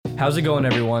How's it going,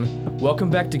 everyone?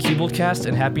 Welcome back to Cubledcast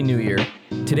and Happy New Year.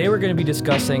 Today we're going to be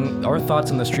discussing our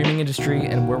thoughts on the streaming industry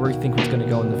and where we think it's going to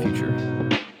go in the future.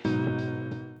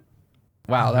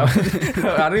 Wow, that was,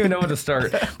 I don't even know where to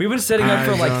start. We've been setting up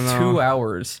for like 2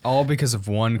 hours. All because of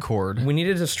one cord. We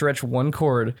needed to stretch one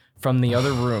cord from the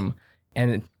other room,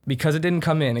 and because it didn't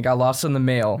come in, it got lost in the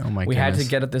mail. Oh my we had to goodness.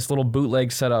 get this little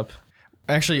bootleg set up.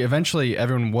 Actually, eventually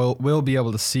everyone will be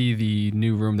able to see the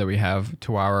new room that we have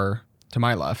to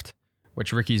my left,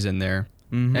 which Ricky's in there.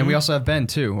 Mm-hmm. And we also have Ben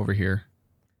too over here.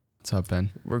 What's up, Ben?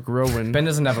 We're growing. Ben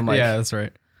doesn't have a mic. Yeah, that's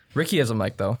right. Ricky has a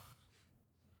mic, though.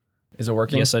 Is it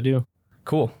working? Yes, I do.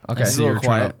 Cool. Okay. I see you're little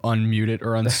trying to unmute it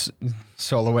or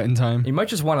solo it in time. You might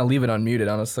just want to leave it unmuted,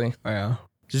 honestly. Oh, yeah.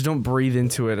 Just don't breathe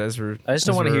into it as we're. I just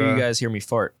don't want to hear you guys hear me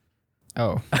fart.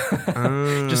 Oh.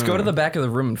 Just go to the back of the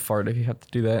room and fart if you have to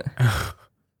do that.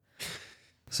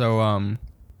 So,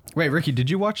 wait, Ricky, did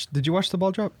you watch the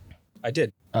ball drop? I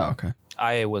did. Oh, okay.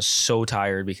 I was so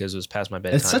tired because it was past my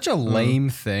bedtime. It's such a lame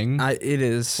thing. It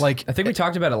is. Like, I think we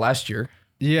talked about it last year.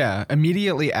 yeah,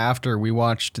 immediately after we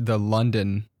watched the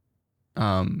London,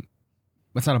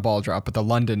 it's not a ball drop, but the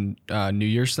London New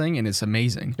Year's thing, and it's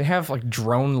amazing. They have like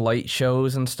drone light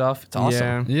shows and stuff. It's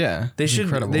awesome. Yeah. Yeah, They it's should.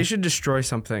 incredible. They should destroy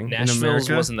something in Nashville's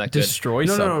America. wasn't that good. Destroy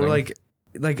no, something. no,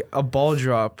 like a ball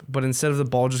drop, but instead of the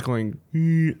ball just going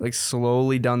like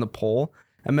slowly down the pole,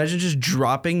 imagine just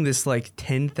dropping this like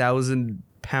 10,000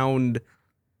 pound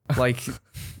like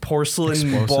porcelain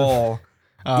Explosive. ball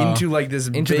Oh. into like this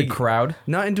into big, the crowd.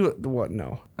 not into it. What?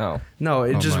 No, Oh. it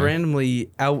Oh just my. randomly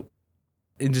out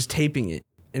and just taping it,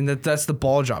 and that's the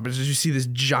ball drop. It's just you see this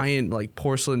giant like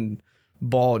porcelain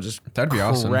ball just That'd be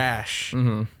awesome. crash.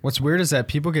 Mm-hmm. What's weird is that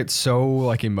people get so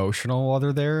like emotional while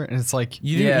they're there, and it's like,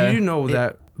 You do know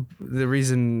that the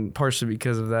reason partially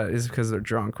because of that is because they're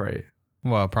drunk, right?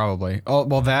 well, probably. Oh,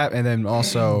 well, that, and then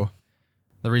also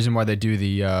the reason why they do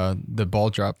the ball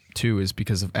drop too is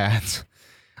because of ads.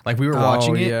 Like we were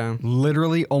watching it, yeah.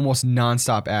 literally almost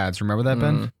nonstop ads. Remember that,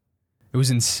 Ben? It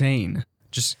was insane.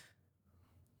 Just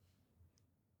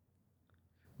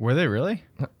were they really?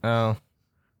 Oh.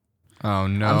 Oh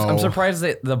no! I'm surprised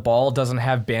that the ball doesn't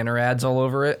have banner ads all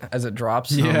over it as it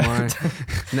drops. Yeah. Oh my.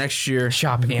 Next year.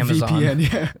 Shop Amazon.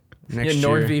 VPN, yeah. Next Yeah,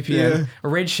 year. NordVPN. Yeah. Or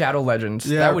Raid Shadow Legends.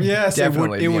 Yeah, that would yes,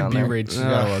 definitely it would on be there. Raid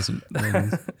Shadow wasn't.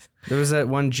 There was that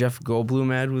one Jeff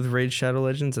Goldblum ad with Raid Shadow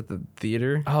Legends at the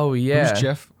theater. Oh, yeah. Who's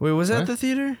Jeff? Wait, was that What? at the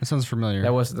theater? That sounds familiar.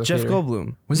 That was the Jeff theater.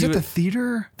 Goldblum. Was He it the wa-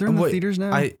 theater? They're in the wait, theaters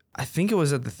now. I think it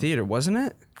was at the theater, wasn't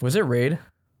it? Was it Raid? It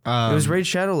was Um, Raid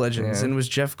Shadow Legends, yeah. and it was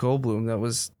Jeff Goldblum. That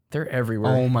was They're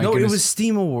everywhere. Oh my no, goodness! it was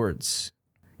Steam Awards.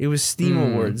 It was Steam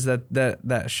Awards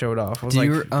that showed off. I was Do like,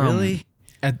 you, really?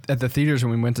 at the theaters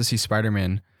when we went to see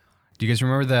Spider-Man. Do you guys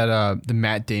remember that the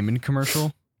Matt Damon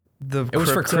commercial? It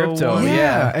was for crypto. one?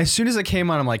 Yeah. As soon as it came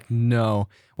on, I'm like, no.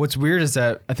 What's weird is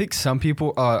that I think some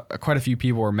people, quite a few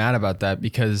people, were mad about that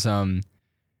because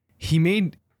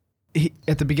he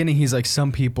at the beginning he's like,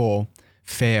 some people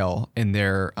fail in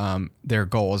their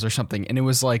goals or something, and it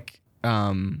was like,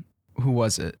 who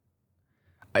was it?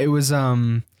 It was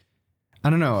I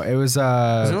don't know. It was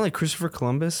Wasn't it like Christopher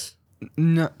Columbus?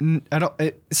 no, I don't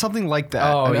something like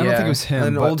that. Oh, I don't yeah. think it was him.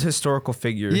 An but- old historical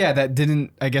figure. Yeah, that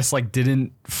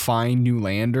didn't find new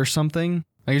land or something.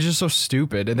 Like it's just so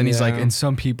stupid. And then he's like, Yeah. and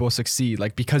some people succeed,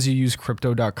 like because you use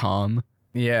crypto.com.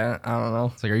 Yeah, I don't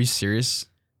know. It's like, are you serious?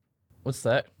 What's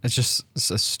that? It's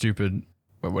a stupid.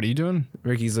 What are you doing?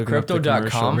 Ricky's looking up the Crypto.com?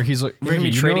 commercial. Ricky's like, We're gonna be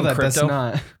Ricky, you trading know that crypto? that's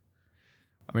not.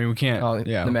 I mean, we can't. Oh,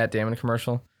 yeah, the Matt Damon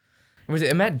commercial. Was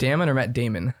it Matt Damon or Matt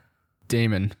Damon?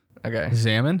 Damon, Okay.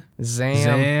 Zaman,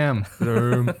 Zam.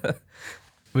 Zam.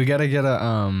 We gotta get a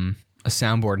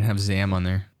soundboard and have Zam on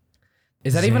there.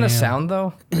 Is that even a Zam. sound,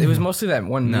 though? It was mostly that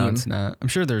one No, meme. it's not. I'm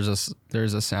sure there's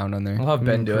a sound on there. I'll have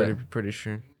Ben do it. Pretty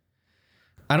sure.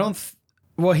 I don't.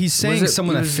 Well, he's saying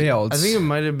someone that failed. I think it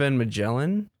might have been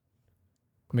Magellan.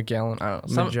 Magellan. I don't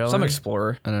know. Some Magellan?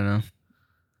 explorer. I don't know.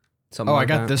 Something Oh, like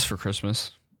I got that. this for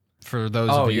Christmas. For those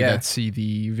Oh, of you yeah. that see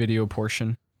the video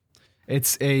portion.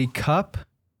 It's a cup.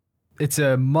 It's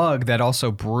a mug that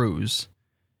also brews.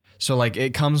 So like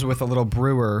it comes with a little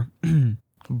brewer.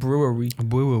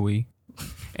 Brewery.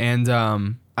 And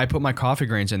I put my coffee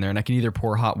grains in there and I can either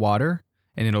pour hot water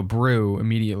and it'll brew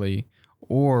immediately.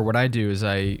 Or what I do is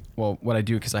what I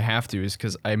do because I have to is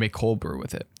because I make cold brew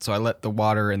with it. So I let the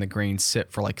water and the grains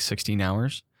sit for like 16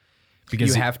 hours.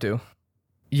 Because You have to.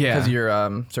 yeah. Because of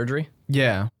your surgery?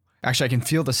 Yeah. Actually, I can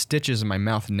feel the stitches in my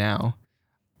mouth now.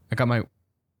 I got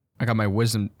my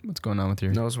wisdom. What's going on with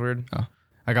your? That was weird.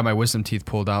 I got my wisdom teeth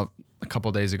pulled out a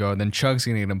couple days ago. And then Chug's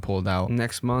gonna get them pulled out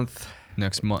Next month.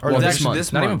 next month. Or Well, this this month.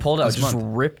 month. Not even pulled out, This just month.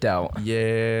 ripped out.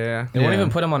 Yeah. They won't Yeah. even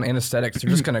put them on anesthetics. They're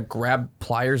just gonna grab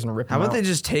pliers and rip How them about out. they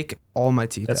just take all my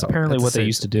teeth That's out? apparently That's what they it.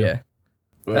 used to do. Yeah.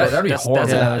 That'd be That's, horrible.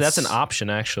 that's, Yeah, that's an that's- option,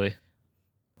 actually.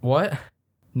 What?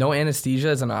 No anesthesia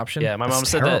is an option? Yeah, my mom That's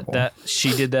said terrible. that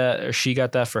she did that, or she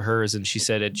got that for hers, and she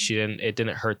said it didn't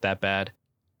hurt that bad.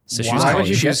 So she was, Why calling, would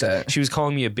you she, do was, that? she was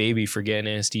calling me a baby for getting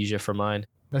anesthesia for mine.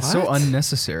 That's so What?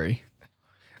 unnecessary.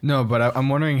 No, but I'm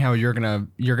wondering how you're gonna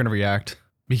react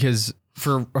because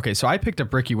so I picked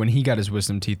up Ricky when he got his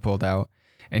wisdom teeth pulled out,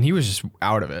 and he was just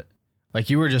out of it. Like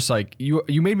you were just like you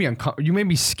made me you made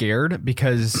me scared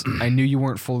because I knew you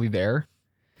weren't fully there,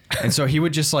 and so he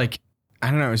would just like I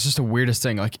don't know. It's just the weirdest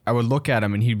thing. Like I would look at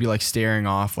him and he'd be like staring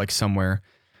off like somewhere,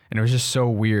 and it was just so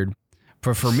weird.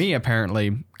 But for me,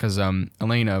 apparently, because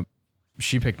Elena,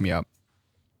 she picked me up,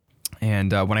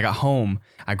 and when I got home,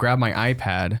 I grabbed my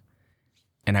iPad,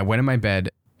 and I went in my bed,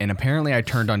 and apparently I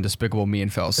turned on Despicable Me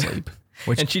and fell asleep.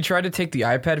 Which And she tried to take the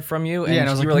iPad from you, and Yeah, and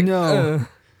I was you were like, like, "No."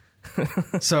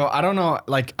 So I don't know.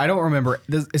 Like I don't remember.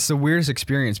 It's the weirdest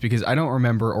experience because I don't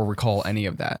remember or recall any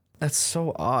of that. That's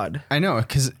so odd. I know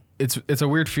because it's a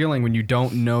weird feeling when you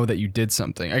don't know that you did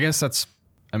something. I guess that's.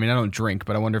 I mean, I don't drink,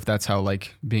 but I wonder if that's how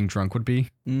like being drunk would be.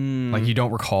 Like you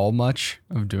don't recall much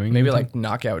of doing. maybe anything? like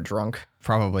knockout drunk.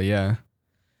 Probably yeah.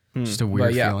 Just a weird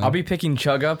But yeah, feeling. I'll be picking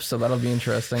Chug Up, so that'll be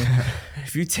interesting.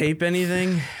 If you tape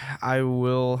anything, I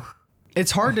will.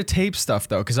 It's hard to tape stuff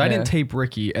though, because I didn't Yeah. tape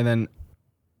Ricky, and then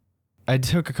I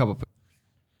took a couple.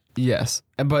 Yes,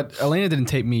 but Elena didn't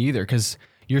tape me either, because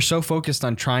you're so focused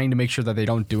on trying to make sure that they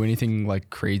don't do anything like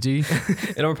crazy.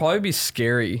 It'll probably be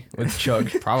scary with Chug.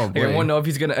 Probably. Like, I won't know if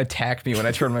he's gonna attack me when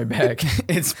I turn my back.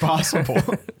 It's possible.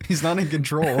 He's not in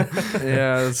control.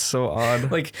 Yeah, that's so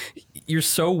odd. Like, you're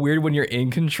so weird when you're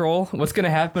in control. What's gonna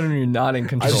happen when you're not in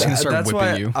control? just gonna start That's whipping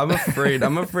why you. I'm afraid.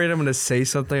 I'm afraid I'm gonna say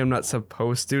something I'm not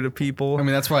supposed to people. I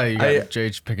mean, that's why you got I-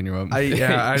 JH picking you up. I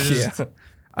just Yeah.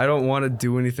 I don't want to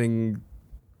do anything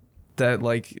that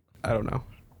like I don't know.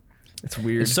 It's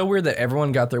weird. It's so weird that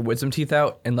everyone got their wisdom teeth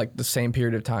out in like the same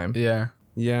period of time. yeah,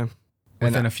 yeah.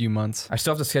 within a few months. I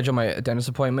still have to schedule my dentist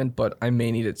appointment, but I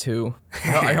may need it too.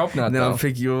 I hope not. Then I'll Though.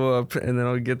 pick you up and then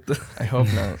I'll get the. I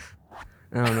hope not.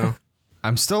 I don't know.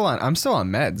 I'm still on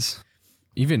meds,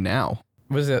 even now.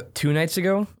 Was it 2 nights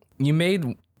ago? You made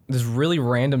this really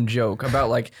random joke about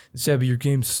like, Zeb, your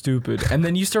game's stupid, and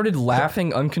then you started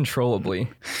laughing uncontrollably.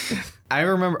 I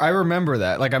remember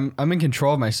that. Like I'm in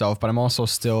control of myself, but I'm also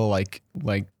still like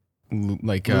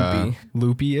Loopy.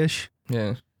 loopy-ish.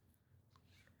 Yeah.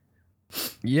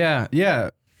 Yeah.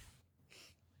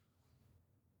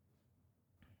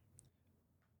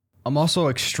 I'm also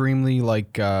extremely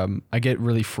like I get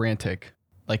really frantic.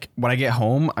 Like when I get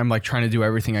home, I'm like trying to do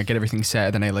everything. I get everything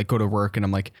set, then I like go to work and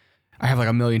I'm like I have like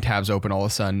a million tabs open all of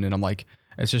a sudden and I'm like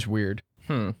it's just weird.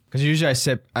 Because usually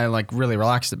I like really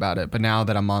relaxed about it, but now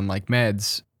that I'm on like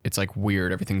meds, it's like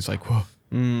weird. Everything's like whoa.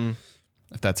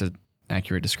 If that's an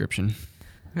accurate description.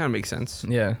 Kind of makes sense.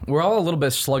 Yeah. We're all a little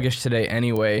bit sluggish today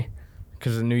anyway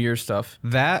because of New Year's stuff.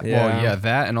 That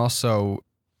that and also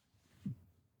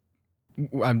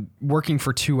I'm working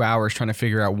for 2 hours trying to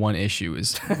figure out one issue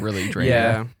is really draining.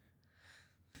 Yeah.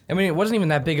 I mean, it wasn't even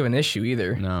that big of an issue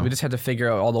either. No. We just had to figure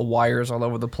out all the wires all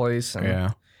over the place. And,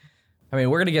 Yeah. I mean,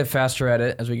 we're going to get faster at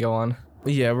it as we go on.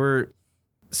 Yeah,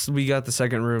 we got the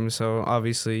second room, so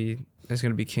obviously there's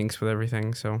gonna be kinks with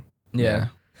everything. So Yeah.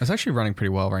 It's actually running pretty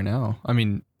well right now. I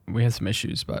mean, we had some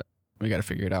issues, but we got to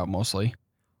figure it out mostly.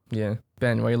 Yeah.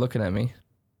 Ben, why are you looking at me?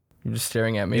 You're just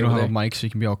staring at me. You don't over have a there. mic, so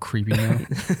you can be all creepy now.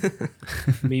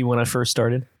 Me when I first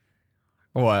started.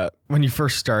 What? When you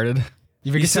first started?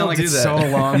 You make You it sound like still it's do that. so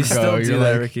long You ago. still You're do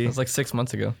that, like- Ricky. It was like 6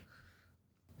 months ago.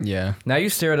 Yeah, Now you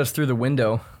stare at us through the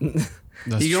window. that's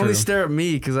You true. can only stare at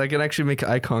me because I can actually make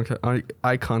eye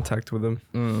contact with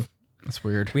him. That's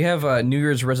weird. We have New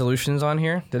Year's resolutions on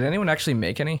here. Did anyone actually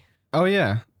make any? Oh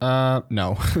yeah.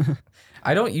 No.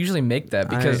 I don't usually make that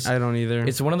because I don't either.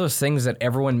 it's one of those things that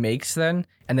everyone makes then,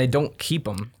 and they don't keep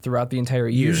them throughout the entire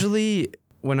year. Usually,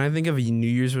 when I think of a New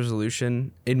Year's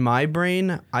resolution, in my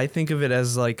brain, I think of it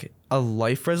as like a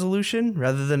life resolution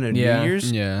rather than a Yeah. New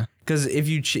Year's. Yeah. Because if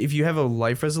you have a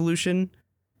life resolution,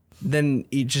 then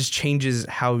it just changes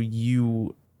how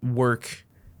you work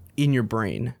in your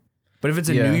brain. But if it's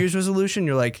a Yeah. New Year's resolution,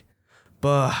 you're like,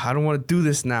 "Bah, I don't want to do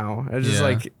this now." It's just Yeah.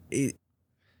 like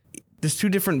there's two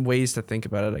different ways to think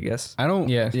about it, I guess. I don't.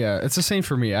 Yeah. Yeah. It's the same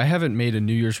for me. I haven't made a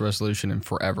New Year's resolution in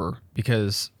forever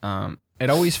because it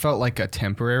always felt like a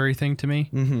temporary thing to me.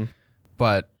 Mm-hmm.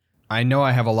 But I know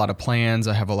I have a lot of plans.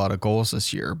 I have a lot of goals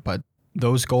this year, but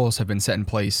those goals have been set in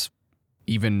place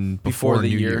even before the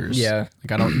New year. Year's. Yeah.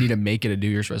 Like I don't need to make it a New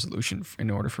Year's resolution in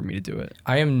order for me to do it.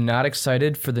 I am not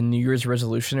excited for the New Year's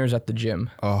resolutioners at the gym.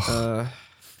 Oh,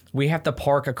 We have to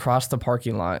park across the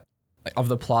parking lot of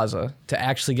the plaza to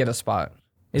actually get a spot.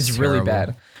 It's really terrible.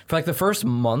 bad. For like the first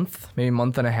month, maybe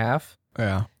month and a half,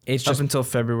 yeah. it's Up just until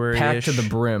February. packed to the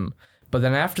brim. But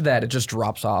then after that, it just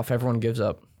drops off. Everyone gives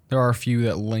up. There are a few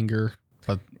that linger,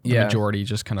 but the Yeah. majority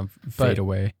just kind of But- fade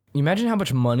away. You imagine how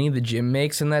much money the gym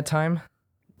makes in that time?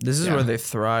 This is Yeah. where they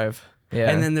thrive. Yeah.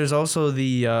 And then there's also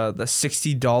the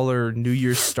 $60 New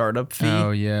Year's startup fee,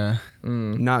 Oh yeah.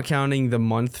 not counting the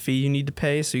month fee you need to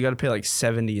pay. So you got to pay like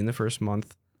 $70 in the first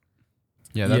month.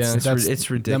 Yeah, that's, Yeah. that's It's That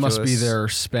ridiculous. must be their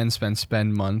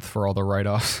spend month for all the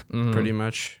write-offs. Mhm. pretty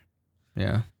much.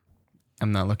 Yeah.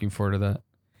 I'm not looking forward to that.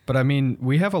 But I mean,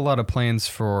 we have a lot of plans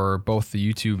for both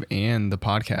the YouTube and the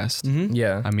podcast. Mm-hmm.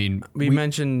 Yeah. I mean, Did we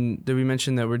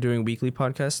mention that we're doing weekly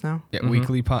podcasts now? yeah, Mhm.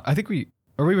 weekly I think we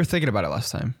were thinking about it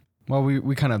last time. Well,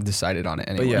 we kind of decided on it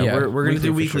anyway. But yeah, Yeah, we're gonna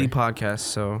do weekly weekly for podcasts.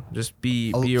 So just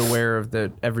be aware of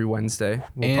that. Every Wednesday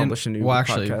we'll And- publish a new well,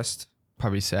 actually, podcast.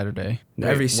 Probably Saturday.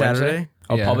 Every Wednesday? Saturday.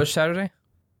 Oh, Yeah. publish Saturday?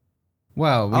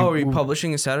 Well, Are we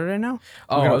publishing a Saturday now?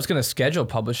 Oh, gonna- I was going to schedule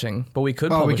publishing, but we could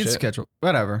we publish could it. schedule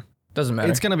whatever. Doesn't matter.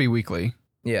 It's gonna be weekly,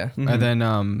 yeah. Mhm. and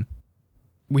then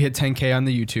we hit 10K on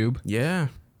the YouTube. Yeah.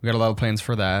 We got a lot of plans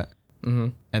for that, Mm-hmm.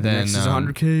 and then Next is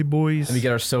 100K, boys. And we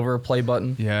get our silver play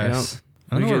button yes.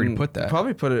 I don't know where we put that.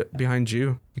 Probably put it behind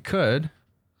you. We could.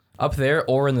 up there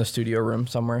or in the studio room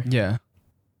somewhere. Yeah.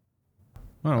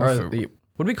 I don't know Or if it- the,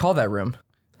 what do we call that room?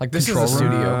 Like this Control is the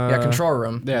room? studio. Yeah, control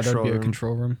room. yeah, that'd control be a room.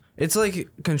 control room. It's like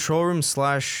control room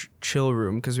 / chill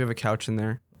room because we have a couch in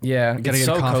there, Yeah, Gotta it's get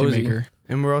so a coffee cozy. maker.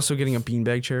 and we're also getting a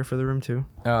beanbag chair for the room too.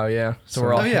 Oh yeah, so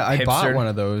we're all Oh yeah, I bought hipstered. one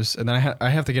of those, and then I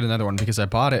have to get another one because I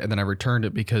bought it and then I returned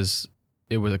it because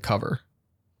it was a cover.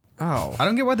 Oh, I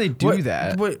don't get why they do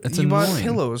that. It's you bought annoying.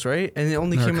 pillows, right? And it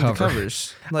only They're came with the cover.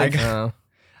 covers. Like, Oh.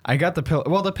 I got the pillow.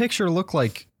 Well, the picture looked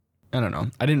like I don't know.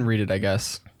 I didn't read it. I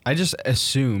guess I just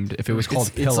assumed if it was called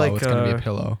It's pillow, like, it's gonna be a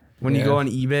pillow. when you Yeah. go on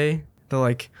eBay, they're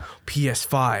like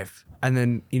PS5, and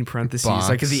then in parentheses,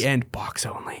 like at the Box. end, box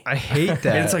only. I hate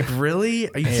that. And it's like, really?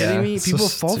 Are you Yeah. kidding me? It's so People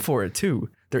fall for it too.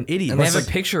 They're idiots. And they have a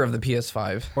picture of the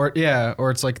PS5. or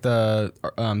it's like the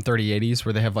 3080s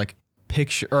where they have like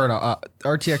picture or no,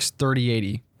 RTX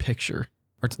 3080 picture.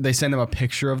 Or they send them a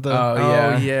picture of the. Oh, oh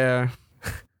yeah. yeah.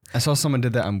 I saw someone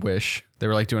did that on Wish. They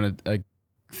were like doing a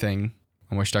thing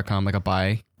on Wish.com, like a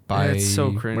buy. it's so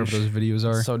Whatever cringe. those videos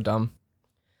are. So dumb.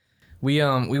 We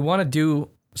want to do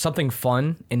something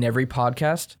fun in every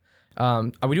podcast.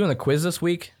 Are we doing the quiz this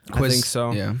week? I think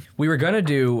so. Yeah. We were gonna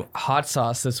do hot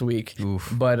sauce this week,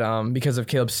 Oof. but because of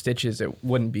Caleb's stitches, it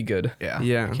wouldn't be good. Yeah.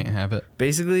 Yeah. I can't have it.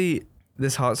 Basically,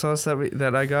 this hot sauce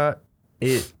that I got,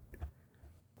 it.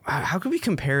 How could we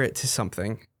compare it to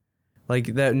something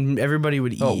like that everybody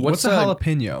would eat? Oh, What's a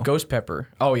jalapeno? Ghost pepper.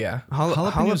 Oh yeah, Jalapenos-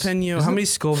 jalapeno. isn't How it- many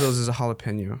Scovilles is a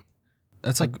jalapeno?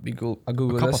 That's like I'll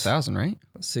Google a couple this. thousand, right?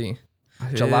 Let's see.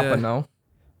 Jalapeno.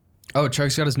 Oh,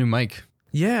 Chuck's got his new mic.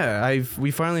 Yeah,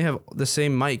 we finally have the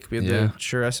same mic. We have Yeah. the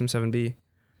Shure SM7B.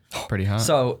 Pretty hot.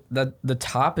 So the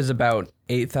top is about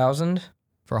 8,000.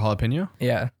 For a jalapeno?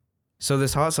 Yeah, So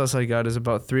this hot sauce I got is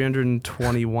about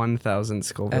 321,000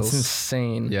 Scovilles. that's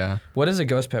insane. Yeah. What is a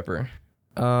ghost pepper?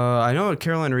 I know a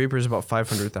Carolina Reaper is about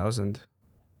 500,000.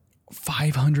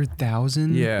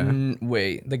 500,000? Yeah.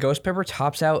 Wait, the ghost pepper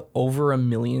tops out over 1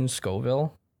 million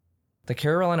Scoville. The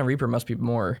Carolina Reaper must be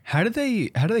more. How do they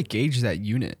gauge that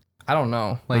unit? I don't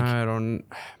know. Like I'm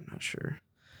not sure.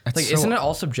 that's Like, so- isn't it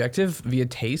all subjective via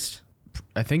taste?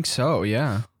 I think so,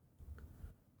 yeah.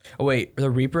 Oh wait, the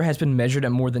Reaper has been measured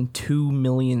at more than 2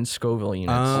 million Scoville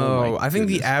units. Oh, my I think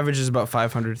the goodness. average is about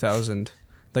 500,000.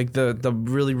 Like the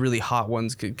really really hot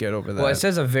ones could get over that. Well, it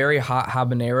says a very hot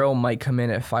habanero might come in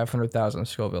at 500,000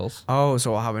 Scovilles. Oh,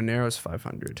 so a habanero is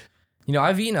 500. You know,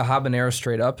 I've eaten a habanero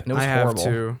straight up, and it was I have horrible.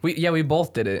 too. We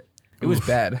both did it. It was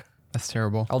bad. That's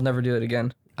terrible. I'll never do it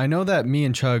again. I know that me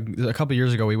and Chug a couple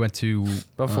years ago we went to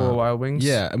Buffalo Wild Wings.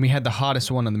 Yeah, and we had the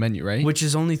hottest one on the menu, right? Which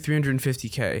is only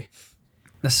 350K.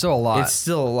 That's still a lot. It's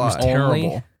still a It was lot.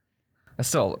 terrible. That's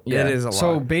still, yeah. It is a lot.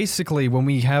 So basically, when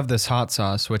we have this hot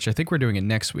sauce, which I think we're doing it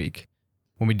next week,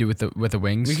 when we do with the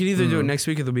wings, We could either do it next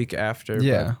week or the week after.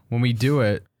 yeah, when we do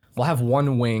it, We'll have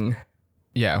one wing.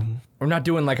 yeah, We're not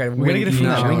doing like a we're wing gonna get it from eating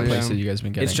that No, wing challenge. yeah. place that you guys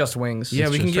been getting. It's just wings. But yeah,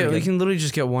 It's we can just get pretty we good. can literally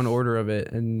just get one order of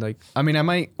it and like. I mean, I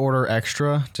might order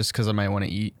extra just because I might want to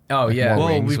eat. Oh like, yeah. more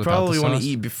Well, wings we without probably the want to sauce.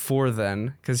 eat before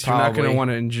then because you're not Probably. gonna want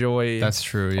to enjoy. That's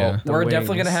true. Yeah. the We're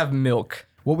definitely wings. gonna have milk.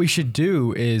 What we should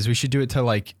do is we should do it to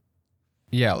like,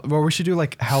 yeah. Well, we should do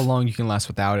like how long you can last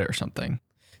without it or something.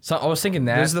 So I was thinking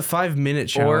that. There's the 5-minute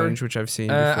challenge, which I've seen.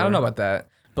 Before. I don't know about that,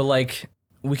 but like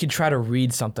we could try to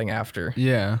read something after,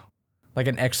 Yeah. like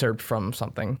an excerpt from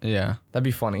something. Yeah. That'd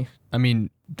be funny. I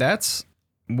mean, that's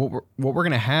what we're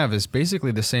gonna have is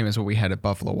basically the same as what we had at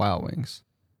Buffalo Wild Wings,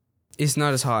 It's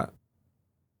not as hot.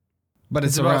 but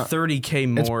It's around, about 30K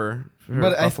more for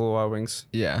but Buffalo Wild Wings.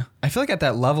 yeah. I feel like at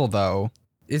that level though,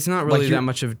 It's not really you're- that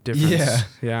much of a difference. Yeah.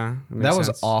 Yeah. that was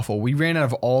sense. awful. We ran out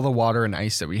of all the water and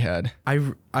ice that we had.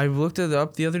 I looked it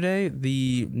up the other day.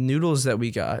 The noodles that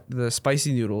we got, the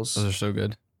spicy noodles, Those are so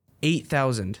good.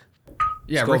 8,000.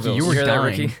 Yeah, Scoville's. Ricky, you were hear that,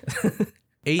 dying. Ricky?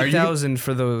 8,000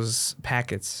 for those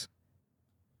packets.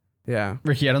 Yeah.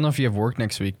 Ricky, I don't know if you have work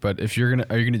next week, but if are you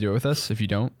gonna do it with us? If you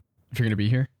don't, if you're gonna be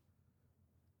here,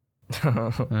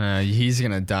 he's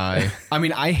gonna die. I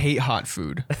mean, I hate hot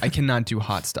food. I cannot do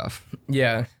hot stuff.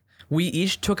 Yeah. We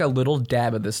each took a little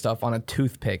dab of this stuff on a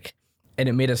toothpick, and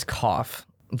it made us cough.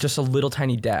 Just a little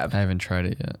tiny dab. I haven't tried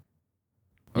it yet.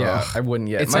 Yeah, Ugh. I wouldn't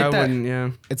yet. It's My- I like that- wouldn't,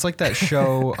 yeah. It's like that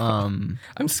show.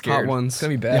 I'm scared. Hot ones. It's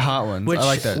gonna be bad. The hot ones. Which, I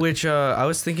like that. Which I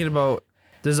was thinking about.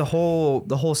 There's the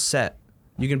whole set.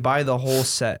 You can buy the whole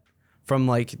set from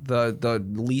like the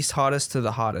least hottest to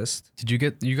the hottest. Did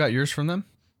you got yours from them?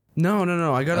 No.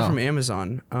 I got it Oh. from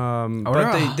Amazon. But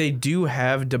wow. they do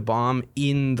have Da Bomb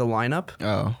in the lineup.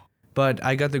 Oh, But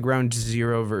I got the Ground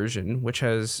Zero version, which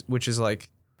is like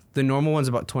the normal one's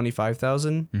about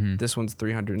 25,000. Mhm. This one's oh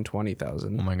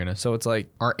 320,000. my goodness. So it's like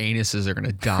Our anuses are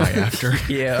gonna die after.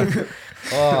 Yeah.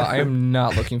 Oh, I am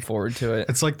not looking forward to it.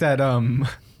 It's like that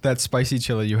that spicy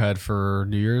chili you had for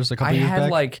New Year's a couple I years had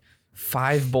back. like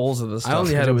 5 bowls of this stuff. I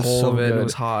only had 'cause a was bowl so of it. good. It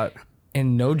was hot.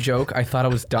 And no joke, I thought I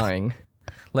was dying.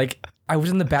 Like, I was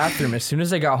in the bathroom as soon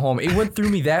as I got home. It went through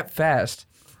me that fast.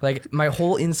 Like, my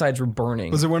whole insides were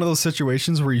burning. Was it one of those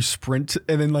situations where you sprint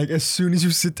and then like as soon as you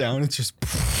sit down, it's just?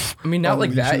 I mean, not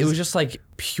like that. It unleashes? was just like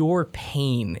pure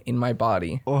pain in my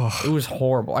body. Ugh. It was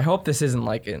horrible. I hope this isn't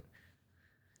like it.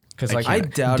 Because, like, I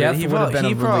doubt death it. He, would have been a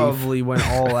he relief. probably went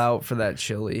all out for that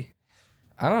chili.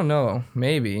 I don't know.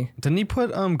 Maybe. Didn't he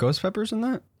put ghost peppers in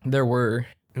that? There were.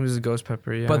 It was a ghost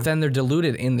pepper, yeah. But then they're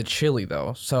diluted in the chili,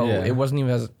 though. So Yeah. it wasn't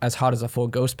even as hot as a full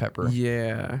ghost pepper.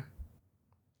 yeah.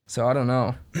 So I don't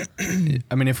know.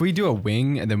 I mean, if we do a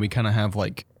wing and then we kind of have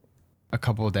like a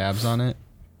couple of dabs on it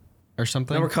or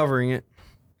something. Now we're covering it.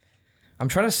 I'm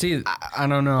trying to see. I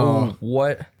don't know. Oh,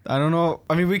 what? I don't know.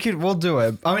 I mean, we'll do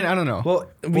it. I mean, I don't know.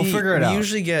 Well, We'll figure it out. We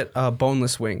usually get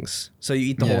boneless wings, so you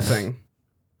eat the Yeah. whole thing.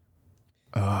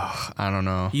 Ugh, I don't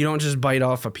know. You don't just bite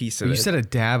off a piece of You it. said a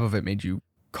dab of it made you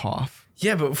cough.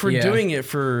 Yeah, but if we're Yeah. doing it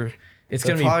for It's the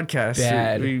gonna be podcast,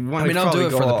 bad. we want I mean, to I'll do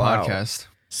it for the all out. podcast.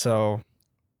 So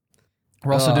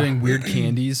We're also Ugh. doing weird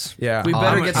candies. yeah, We better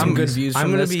I'm- get some I'm- good views I'm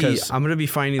from gonna this. be 'Cause- I'm gonna be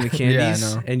finding the Yeah, I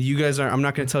candies, know. and you guys are. I'm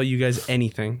not gonna tell you guys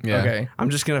anything. Yeah. Okay. I'm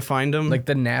just gonna find them. Like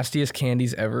the nastiest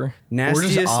candies ever.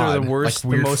 nastiest or the odd, worst, like the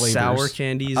weird most sour flavors.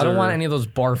 candies. I don't or- want any of those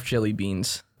barf jelly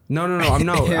beans. No. I'm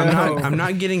not. Yeah. I'm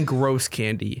not getting gross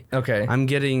candy. Okay. I'm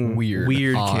getting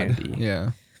weird odd. candy.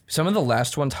 Yeah, Some of the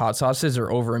last ones, hot sauces,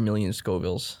 are over 1 million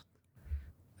Scovilles.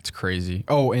 it's crazy.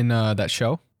 Oh, in that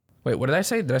show, Wait, what did I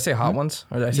say? Did I say hot ones?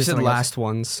 Or did I say You said something last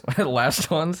ones. else?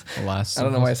 last ones? the last. I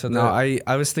don't know why I said No, that.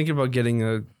 I was thinking about getting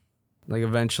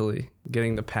eventually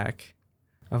getting the pack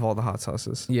of all the hot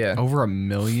sauces. Yeah. Over 1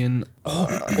 million.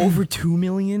 Over 2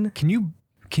 million? Can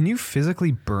you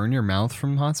physically burn your mouth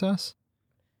from hot sauce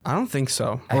I don't think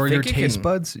so. I or your think it taste can-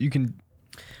 buds? You can.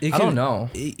 It I don't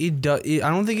know. It does. I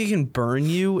don't think it can burn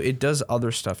you. It does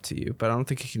other stuff to you, but I don't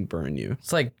think it can burn you.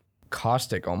 It's like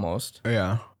caustic almost.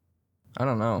 Yeah. I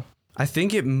don't know. I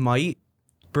think it might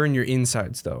burn your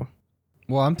insides though.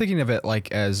 Well, I'm thinking of it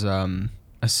like as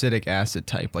acidic acid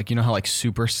type. Like you know how like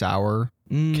super sour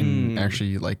can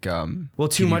actually like Well, too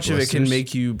give you much of it can blisters?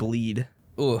 make you bleed.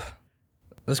 Ugh.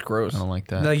 That's gross. I don't like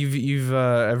that. Like you've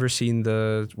ever seen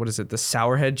the the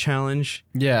Sour Head challenge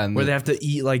Yeah, and where they have to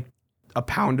eat like a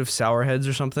pound of sour heads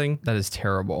or something? that is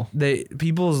terrible.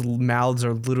 People's mouths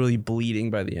are literally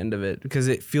bleeding by the end of it because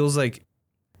it feels like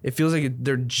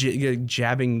they're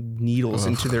jabbing needles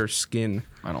into their skin.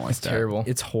 I don't like that. Terrible.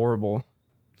 It's horrible.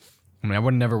 I mean, I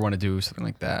would never want to do something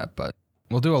like that, but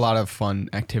we'll do a lot of fun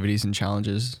activities and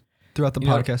challenges throughout the You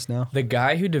know, podcast now. The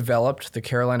guy who developed the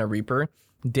Carolina Reaper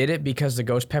did it because the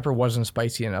ghost pepper wasn't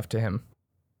spicy enough to him.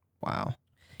 Wow.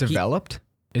 Developed?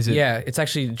 Is it? Yeah, it's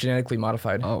actually genetically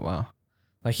modified. Oh, wow.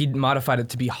 Like he modified it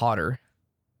to be hotter.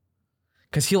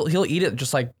 Cause he'll eat it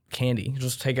just like candy. He'll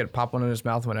just take it, pop one in his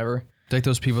mouth whenever. Like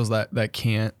those people that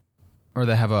can't or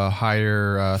that have a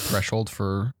higher threshold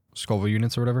for Scoville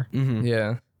units or whatever. Mm-hmm.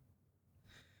 Yeah.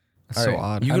 That's All so right.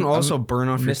 odd. You can I'm also burn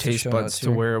off your missed the taste show buds notes to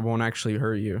here. where it won't actually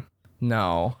hurt you.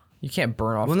 No. You can't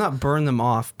burn off. Well, not burn them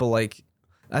off, but like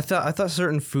I thought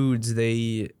certain foods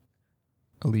they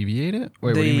Alleviate it? Wait,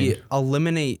 what do you mean?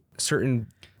 eliminate certain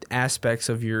aspects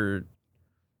of your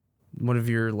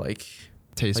like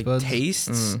Taste buds?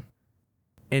 tastes,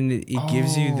 and it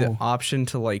gives you the Oh. option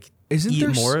to like Isn't eat there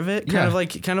more of it. yeah.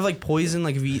 Kind of like poison.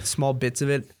 Like if you eat small bits of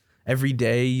it every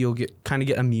day, you'll get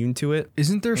immune to it.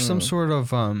 Isn't there some sort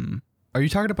of are you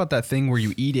talking about that thing where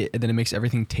you eat it and then it makes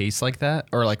everything taste like that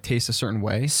or like taste a certain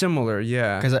way? Similar,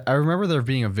 yeah. Because I remember there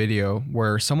being a video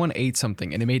where someone ate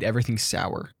something and it made everything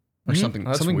sour or something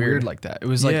That's something weird. weird. Like that. It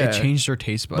was like it Yeah. changed their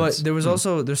taste buds. But there was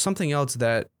there's something else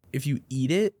that if you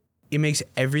eat it, it makes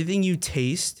everything you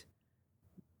taste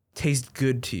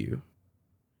good to you.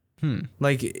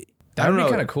 Like I That don't would know.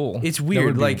 be kind of cool. It's That weird.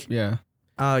 would be- Like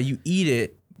yeah. you eat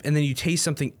it and then you taste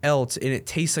something else and it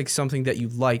tastes like something that you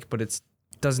like, but it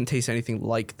doesn't taste anything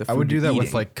like the food I would do you're that with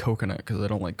eating. like coconut because I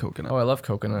don't like coconut. Oh, I love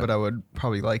coconut. But I would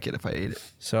probably like it if I ate it.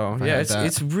 So I yeah, had that.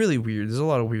 it's really weird. There's a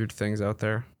lot of weird things out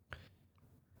there.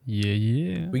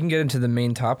 Yeah. we can get into the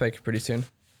main topic pretty soon.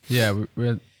 Yeah,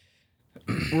 we're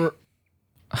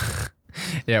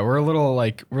yeah,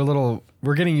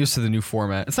 we're getting used to the new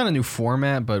format. It's not a new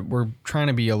format, but we're trying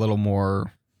to be a little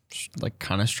more like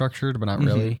kind of structured, but not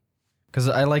really. Because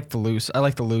I like the loose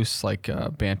like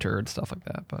banter and stuff like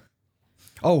that. But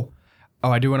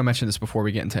I do want to mention this before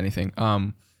we get into anything.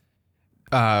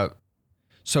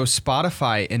 So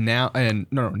Spotify now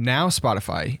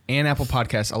Spotify and Apple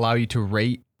Podcasts allow you to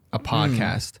rate a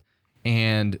podcast,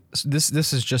 and this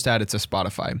is just added to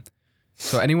Spotify.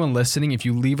 So anyone listening, if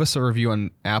you leave us a review on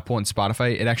Apple and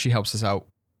Spotify, it actually helps us out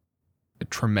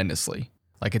tremendously.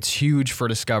 Like it's huge for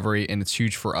discovery and it's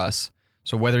huge for us.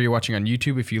 So whether you're watching on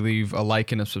YouTube, if you leave a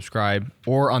like and a subscribe,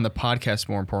 or on the podcast,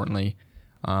 more importantly,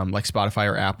 like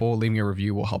Spotify or Apple, leaving a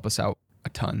review will help us out a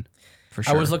ton. For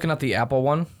sure. I was looking at the Apple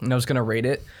one and I was gonna rate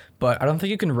it, but I don't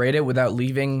think you can rate it without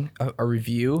leaving a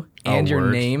review and your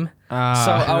word. name. So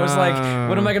I was like,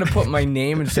 what am I gonna put my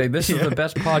name and say this is the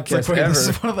best podcast It's like, wait, ever? this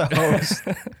is one of the hosts.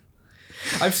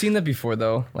 I've seen that before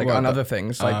though, like What, on the- other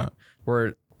things, like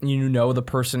where you know the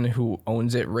person who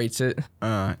owns it rates it.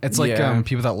 It's like Yeah.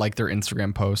 people that like their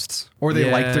Instagram posts or they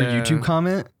like their Yeah. YouTube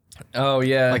comment. Oh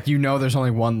yeah, Like there's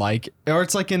only one like, or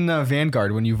it's like in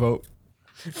Vanguard when you vote.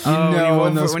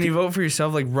 When you vote for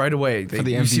yourself, like right away, the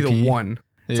you see the MVP. one.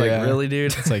 It's Yeah. like, really,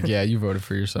 dude? It's like, yeah, you voted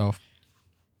for yourself.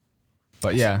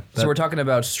 But yeah, so we're talking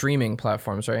about streaming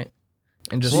platforms, right?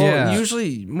 And just Well, Yeah.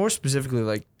 usually, more specifically,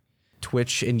 like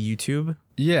Twitch and YouTube.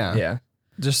 yeah.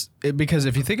 Because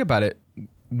if you think about it,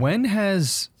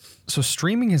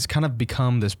 streaming has kind of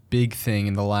become this big thing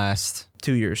in the last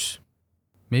 2 years.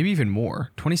 maybe even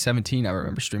more. 2017, I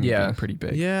remember streaming Yeah. being pretty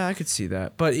big. Yeah, I could see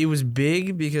that. But it was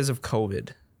big because of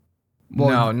COVID. Well,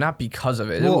 no, not because of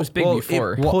it. well- it was big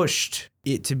before. It pushed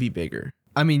it to be bigger.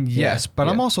 I mean, yes, but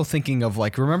I'm yeah. also thinking of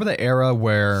like, remember the era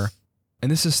where,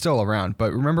 and this is still around,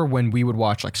 but remember when we would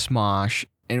watch like Smosh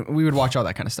and we would watch all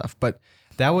that kind of stuff. But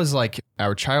that was like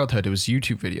our childhood. It was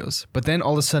YouTube videos. But then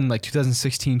all of a sudden, like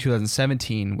 2016,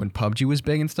 2017, when PUBG was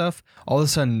big and stuff, all of a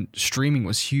sudden streaming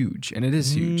was huge, and it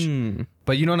is huge.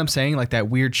 But you know what I'm saying? Like that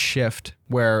weird shift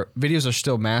where videos are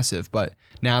still massive, but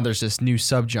now there's this new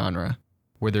subgenre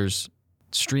where there's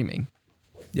streaming.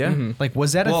 Yeah. Like,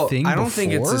 was that a thing I don't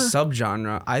think it's a before?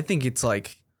 subgenre. I think it's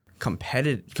like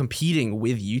competing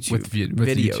with YouTube with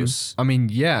videos. YouTube? I mean,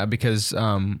 yeah, because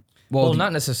Well,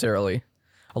 not necessarily.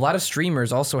 A lot of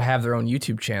streamers also have their own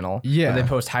YouTube channel. Yeah. Where they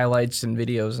post highlights and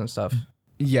videos and stuff.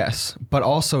 yes, but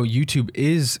also YouTube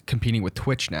is competing with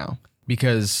Twitch now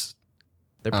because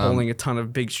They're pulling a ton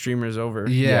of big streamers over.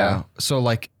 yeah. So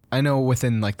like I know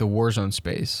within like the Warzone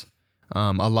space,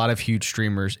 a lot of huge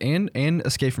streamers and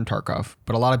Escape from Tarkov,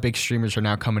 but a lot of big streamers are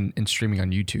now coming and streaming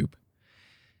on YouTube.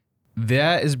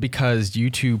 That is because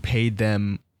YouTube paid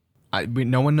them.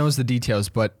 No one knows the details,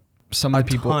 but some of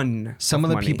the people, some of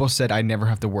the money. people said I never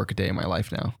have to work a day in my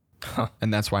life now,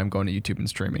 and that's why I'm going to YouTube and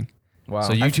streaming. Wow.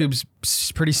 So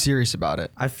YouTube's pretty serious about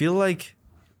it. I feel like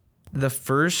the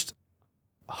first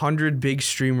 100 big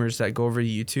streamers that go over to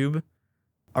YouTube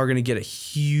are going to get a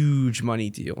huge money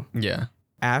deal. Yeah.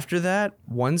 After that,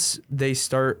 once they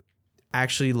start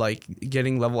actually like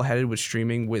getting level headed with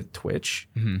streaming with Twitch,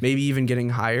 maybe even getting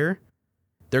higher,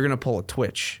 they're going to pull a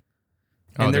Twitch.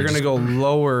 And Oh, they're they're going to go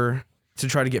lower to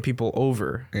try to get people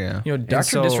over. Yeah. You know, Dr.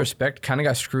 so- Disrespect kind of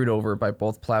got screwed over by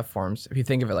both platforms, if you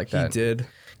think of it like He that. did.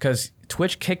 Because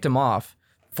Twitch kicked him off,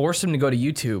 forced him to go to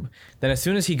YouTube. Then as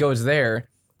soon as he goes there,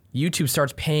 YouTube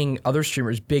starts paying other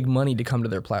streamers big money to come to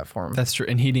their platform. That's true.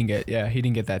 And he didn't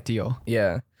get that deal.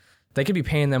 Yeah. They could be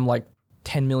paying them like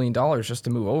 $10 million just to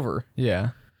move over.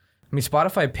 Yeah. I mean,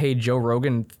 Spotify paid Joe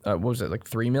Rogan, what was it, like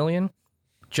 $3 million,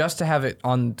 just to have it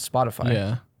on Spotify.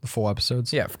 Yeah, the full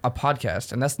episodes. Yeah, a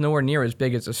podcast, and that's nowhere near as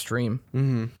big as a stream.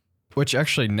 Mm-hmm. Which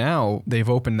actually now they've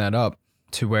opened that up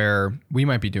to where we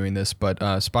might be doing this, but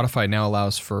Spotify now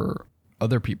allows for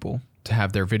other people to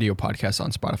have their video podcasts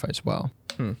on Spotify as well.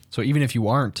 So even if you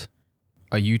aren't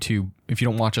if you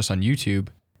don't watch us on YouTube,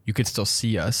 you could still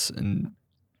see us and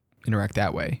interact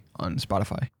that way on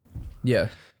Spotify. Yeah.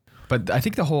 But I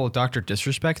think the whole Dr.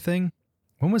 Disrespect thing,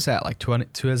 when was that? Like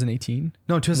 2018?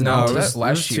 No, No, 2019. that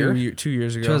last year? 2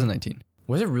 years ago. 2019.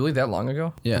 Was it really that long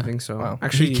ago? Yeah. I think so. Wow.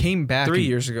 Actually, he came back 3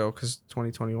 years ago because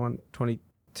 2021,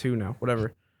 22 now,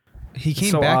 whatever. He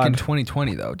came So back in odd.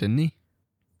 2020 though, didn't he?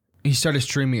 He started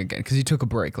streaming again because he took a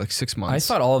break, like 6 months. I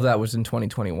thought all of that was in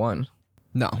 2021.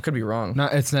 No, Could be wrong.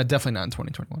 it's not definitely not in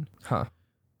 2021 Huh.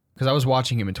 because I was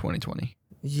watching him in 2020.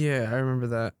 Yeah, I remember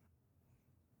that.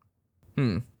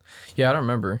 Yeah, I don't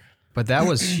remember. But that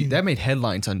was that made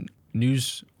headlines on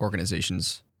news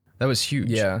organizations. That was huge.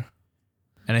 Yeah.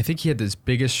 And I think he had this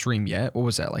biggest stream yet. What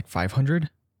was that? Like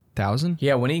 500,000?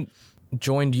 Yeah, when he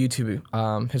joined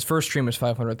YouTube, his first stream was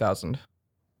 500,000. Like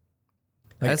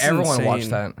That's everyone watched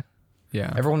insane. that.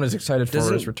 Yeah. Everyone was excited for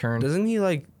his return. Doesn't he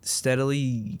like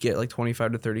steadily get like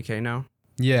 25 to 30K now?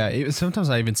 Yeah. Sometimes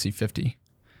I even see 50.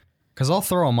 Because I'll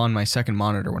throw him on my second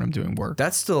monitor when I'm doing work.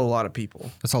 That's still a lot of people.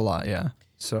 That's a lot. Yeah.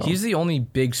 So He's the only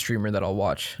big streamer that I'll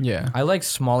watch. Yeah. I like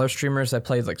smaller streamers that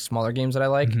play like smaller games that I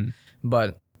like, Mhm.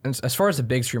 but as far as the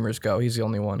big streamers go, he's the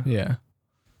only one. Yeah.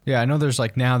 Yeah. I know there's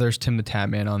like now there's Tim the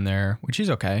Tatman on there, which he's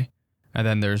okay. And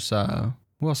then there's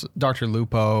who else? Dr.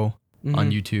 Lupo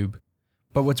on YouTube.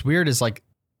 But what's weird is like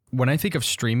when I think of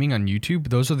streaming on YouTube,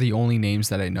 those are the only names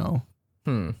that I know.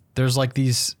 There's like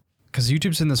these, because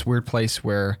YouTube's in this weird place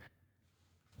where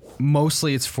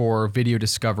mostly it's for video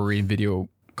discovery and video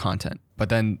content, but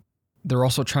then they're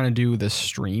also trying to do this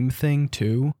stream thing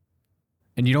too.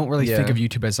 And you don't really think Yeah. of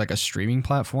YouTube as like a streaming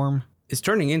platform. it's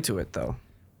turning into it though.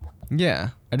 Yeah.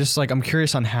 I'm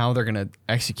curious on how they're going to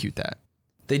execute that.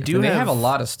 They Do do they have a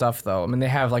lot of stuff though? I mean, they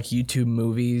have like YouTube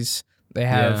movies. They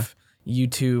have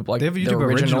YouTube like They have the YouTube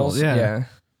originals, yeah.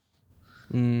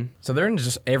 So they're in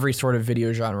just every sort of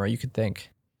video genre you could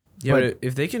think. Yeah, But- but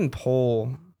if they can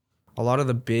pull a lot of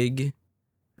the big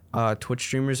Twitch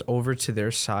streamers over to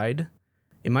their side,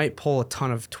 it might pull a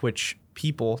ton of Twitch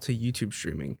people to YouTube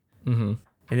streaming. Mm-hmm.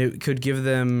 And it could give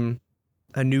them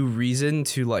a new reason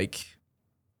to like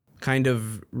kind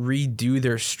of redo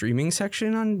their streaming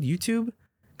section on YouTube.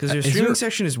 Because their Is streaming there-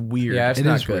 section is weird. Yeah, it's It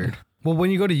not is good. weird. Well, when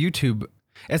you go to YouTube,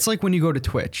 it's like when you go to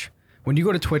Twitch. When you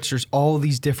go to Twitch, there's all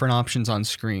these different options on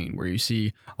screen where you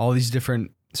see all these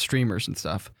different streamers and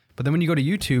stuff. But then when you go to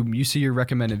YouTube, you see your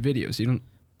recommended videos. You don't.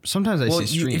 Sometimes I Well,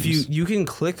 see you, streams. if you can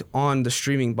click on the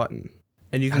streaming button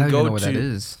and you I can don't even go know what to that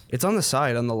is. It's on the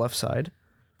side, on the left side.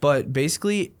 But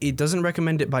basically, it doesn't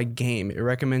recommend it by game. It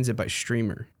recommends it by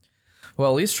streamer.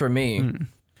 Well, at least for me,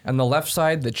 on the left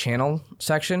side, the channel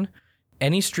section,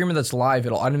 any streamer that's live,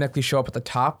 it'll automatically show up at the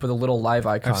top with a little live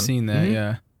icon. I've seen that. Mhm.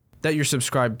 Yeah. That you're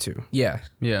subscribed to. Yeah.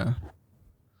 Yeah.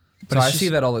 So I see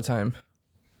that all the time.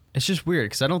 It's just weird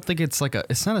because I don't think it's like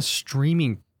it's not a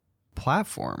streaming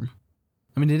platform.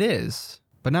 I mean, it is,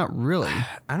 but not really.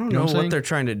 I don't You know know what I'm what saying? they're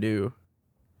trying to do.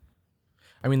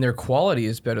 I mean, their quality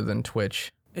is better than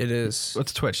Twitch. It is.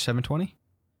 What's Twitch? 720?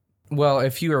 Well,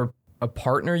 if you're a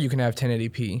partner, you can have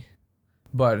 1080p.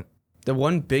 But The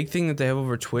one big thing that they have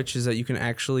over Twitch is that you can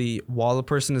actually, while the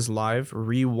person is live,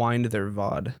 rewind their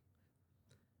VOD.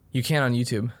 you can on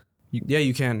YouTube. Yeah,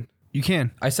 you can. You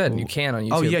can. I said you can on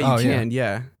YouTube. Oh, yeah, you Oh, yeah. can,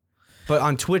 yeah. But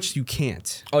on Twitch, you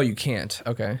can't. Oh, you can't.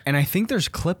 Okay. And I think there's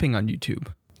clipping on YouTube.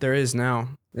 There is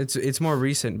now. It's more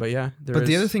recent, but yeah, there But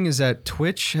the is. other thing is that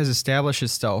Twitch has established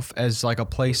itself as like a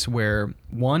place where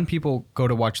one, people go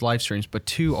to watch live streams, but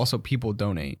two, also people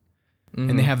donate.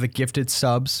 And they have the gifted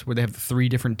subs where they have the 3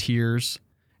 different tiers.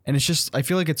 And it's just, I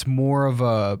feel like it's more of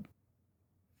a,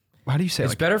 how do you say it?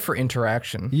 It's Like, better for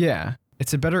interaction. yeah,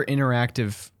 it's a better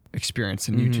interactive experience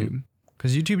than YouTube.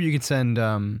 Because YouTube, you can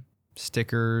send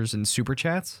stickers and super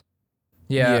chats.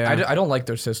 Yeah. Yeah. I don't like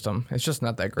their system. It's just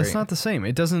not that great. It's not the same.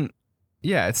 It doesn't,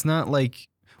 yeah, it's not like,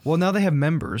 well, now they have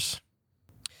members.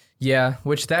 Yeah,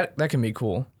 which that can be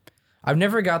cool. I've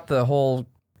never got the whole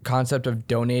concept of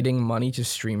donating money to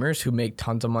streamers who make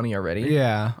tons of money already.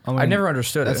 Yeah. I I mean, never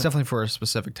understood That's it. definitely for a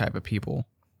specific type of people.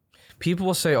 People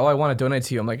will say, "Oh, I want to donate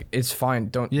to you." I'm like, "It's fine.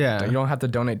 Don't. Yeah. You don't have to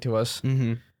donate to us.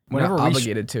 Mm-hmm. We're not we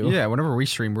obligated to." Yeah, whenever we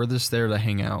stream, we're just there to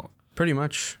hang out. Pretty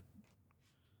much.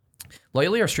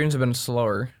 Lately, our streams have been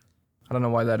slower. I don't know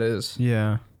why that is.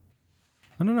 Yeah.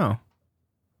 I don't know.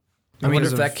 I wonder Because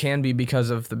if of- that can be because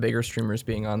of the bigger streamers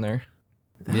being on there.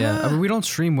 Yeah, I mean, we don't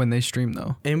stream when they stream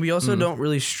though. And we also don't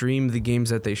really stream the games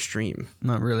that they stream.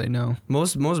 Not really, no.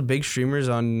 Most big streamers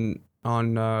on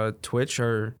Twitch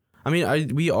are. I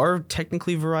mean, we are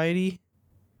technically variety,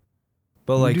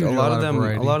 but We like do a do lot of them,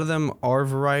 variety. a lot of them are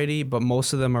variety, but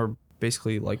most of them are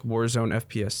basically like Warzone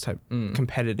FPS type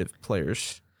competitive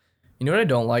players. You know what I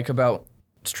don't like about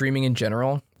streaming in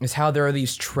general is how there are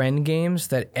these trend games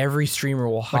that every streamer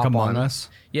will hop Like Among on. Us.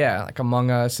 Yeah, like Among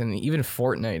Us and even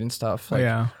Fortnite and stuff. Like,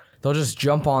 Yeah. they'll just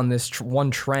jump on this one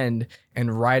trend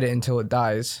and ride it until it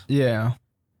dies. Yeah.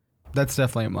 That's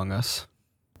definitely Among Us.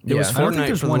 It was Yeah. I don't think Fortnite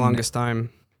there's for the one- longest time.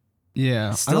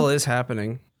 Yeah. It still is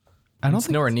happening. I don't It's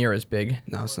think. nowhere near as big.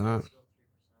 No, it's not.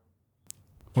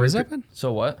 What is that, Ben?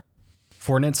 So what?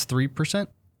 Fortnite's 3%?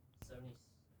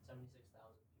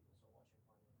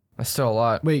 That's still a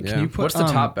lot. Wait, can Yeah. you put What's the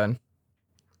top, Ben? Can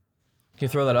you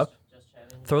throw that up?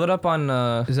 Throw that up on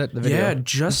Is that the video. Yeah,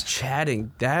 just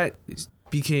chatting that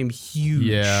became huge.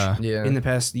 Yeah. Yeah. In the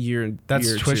past year, That's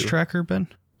year or Twitch two. tracker, Ben?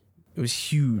 It was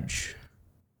huge.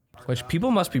 Which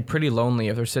people must be pretty lonely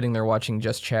if they're sitting there watching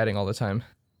just chatting all the time.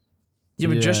 Yeah,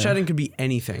 but just Yeah. chatting could be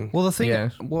anything. Well, the thing, Yeah.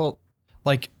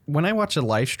 like when I watch a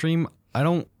live stream,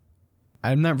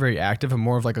 I'm not very active. I'm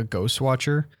more of like a ghost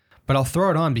watcher, but I'll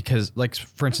throw it on because, like,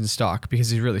 for instance, Stock,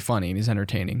 because he's really funny and he's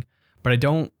entertaining, but I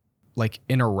don't like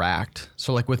interact.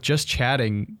 So, like, with just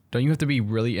chatting, don't you have to be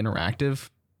really interactive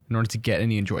in order to get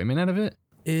any enjoyment out of it?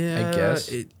 Yeah, guess.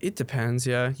 it depends.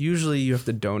 Yeah, usually you have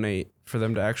to donate for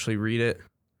them to actually read it.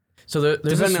 So there's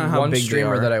this Depending on how one big they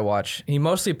streamer are. that I watch. He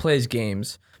mostly plays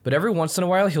games, but every once in a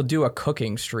while he'll do a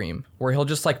cooking stream where he'll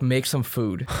just like make some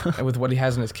food with what he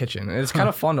has in his kitchen. And it's kind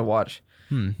of fun to watch.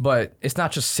 But it's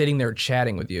not just sitting there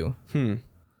chatting with you.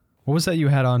 What was that you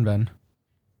had on, Ben?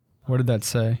 What did that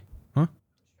say? Huh?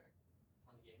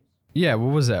 Yeah,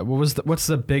 what was that? What's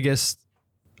the biggest?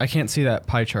 I can't see that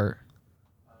pie chart.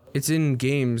 It's in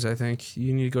games. I think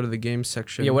you need to go to the games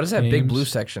section. Yeah, what is that big Games. blue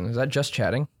section? Is that just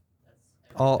chatting?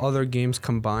 all other games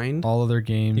combined? All other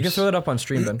games. You can throw that up on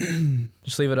stream, Ben.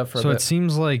 Just leave it up for a So bit. it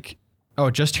seems like,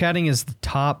 just chatting is the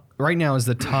top right now. Is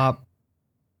the top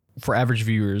for average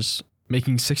viewers,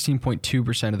 making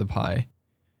 16.2% of the pie.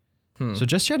 So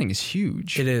just chatting is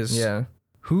huge. It is. Yeah.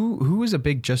 Who is a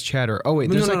big just chatter? Oh wait,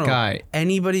 No, there's no, that no. guy.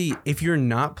 Anybody, if you're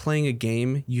not playing a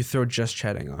game, you throw just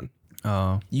chatting on.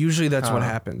 Oh, Usually that's what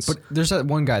happens. but there's that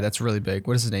one guy that's really big.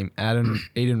 What is his name?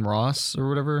 Aiden Ross or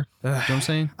whatever. You know what I'm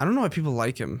saying? I don't know why people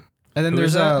like him. And then Who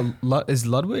there's is is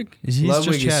Ludwig? He's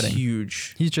Ludwig just chatting. is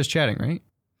huge. He's just chatting, right?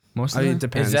 Most of It the time?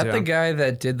 depends. Is that yeah. the guy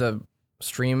that did the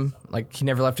stream? Like he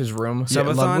never left his room?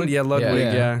 Subathon? Ludwig? Yeah, Ludwig.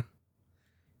 Yeah. Yeah.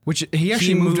 Which he actually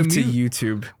He moved to mute-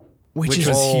 YouTube, which which is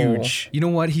was Oh. huge. You know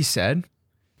what he said?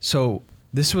 So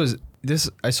this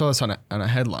I saw this on a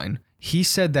headline. He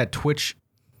said that Twitch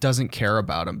doesn't care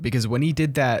about him because when he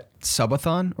did that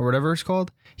subathon or whatever it's called,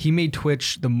 he made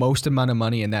Twitch the most amount of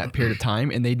money in that period of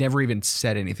time, and they never even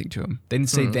said anything to him. They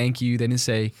didn't say thank you. They didn't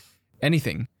say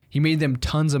anything. He made them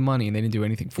tons of money, and they didn't do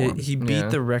anything for him. He beat Yeah.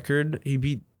 the record. He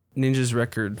beat Ninja's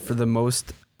record for the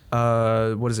most.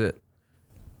 What is it?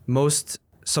 Most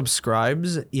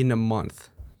subscribes in a month,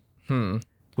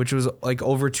 which was like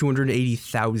over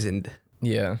 280,000.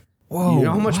 Yeah. Whoa, You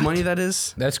know how much what? money that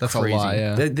is? That's That's crazy. a lot.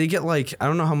 Yeah. They get like I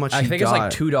don't know how much. I he think it's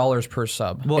like got. $2 per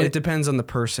sub. Well, it depends on the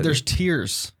person. There's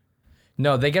tiers.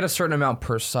 No, they get a certain amount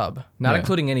per sub, not Yeah.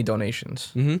 including any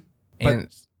donations. Mhm. And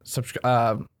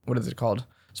what is it called?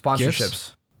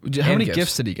 Sponsorships. How many gifts.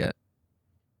 gifts did he get?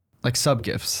 Like sub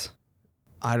gifts.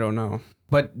 I don't know.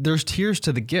 But there's tiers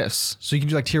to the gifts, so you can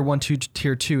do like tier 1, 2,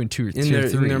 tier 2, and tier 3.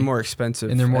 And they're more expensive.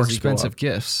 and they're more as you go expensive up.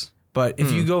 gifts. But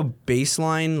if you go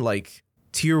baseline, like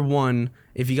tier 1,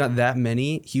 if you got that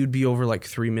many, he would be over like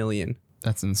 3 million.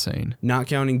 That's insane. Not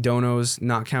counting donos,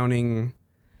 not counting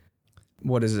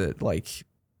what is it, like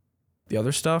the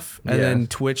other stuff. And Yeah. then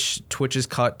Twitch's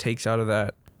cut takes out of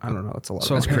that. I don't know, it's a lot.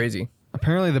 So- of That's crazy.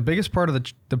 Apparently, the biggest part of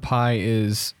the pie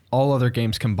is all other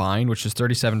games combined, which is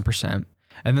 37%,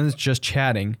 and then it's just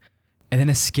chatting, and then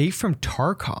Escape from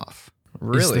Tarkov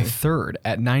Really? is the third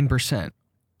at 9%.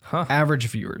 Huh. Average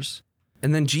viewers.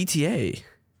 And then GTA.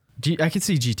 I could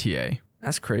see GTA.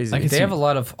 That's crazy. I can They see- have a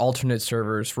lot of alternate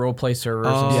servers, roleplay servers.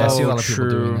 and Oh, Yeah, I stuff. see a lot of people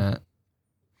true. doing that.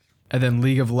 And then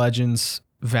League of Legends,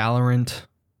 Valorant.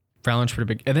 Valorant's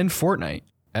pretty big. And then Fortnite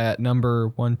at number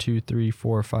 1, 2, 3,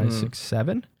 4, 5, 6,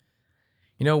 7.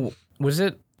 You know, was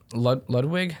it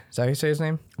Ludwig? Is that how you say his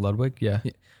name? Ludwig, yeah.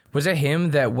 Was it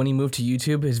him that when he moved to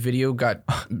YouTube, his video got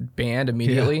banned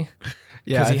immediately?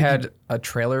 Yeah, Because I he think had a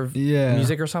trailer Yeah.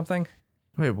 music or something?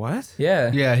 Wait, what?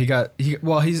 Yeah. Yeah, it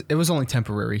was only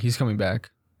temporary. He's coming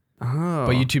back. Oh,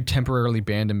 but YouTube temporarily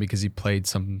banned him because he played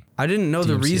some. I didn't know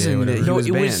the DMCA, reason that whatever. he No, was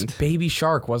it banned. was Baby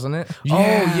Shark, wasn't it? Oh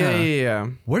yeah.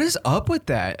 What is up with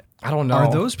that? I don't know.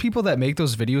 Are those people that make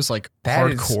those videos like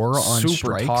That is hardcore on super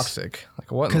strikes? toxic?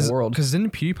 Like what in the world? Because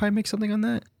didn't PewDiePie make something on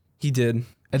that? He did.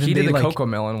 And He then did the they, like,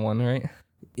 Cocomelon one, right?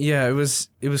 Yeah, it was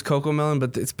Coco Melon,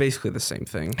 but it's basically the same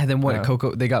thing. And then what? Yeah.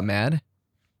 Coco, they got mad.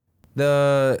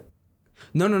 No.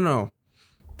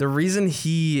 The reason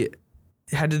he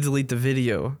had to delete the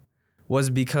video was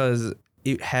because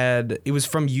it was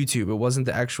from YouTube. It wasn't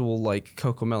the actual like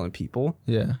Coco Melon people.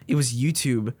 Yeah. It was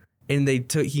YouTube, and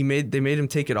they made him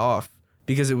take it off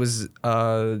because it was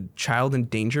child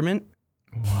endangerment.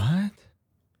 What?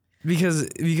 Because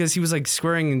he was like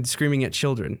swearing and screaming at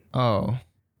children Oh.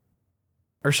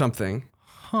 or something,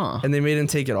 Huh. and they made him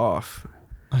take it off.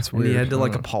 That's And weird. he had to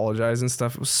like apologize and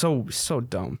stuff. It was so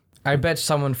dumb. I bet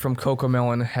someone from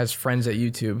Cocomelon has friends at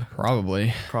YouTube.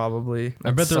 Probably. Probably. I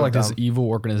bet That's they're so like this dumb. evil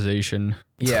organization.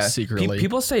 Yeah, Secretly.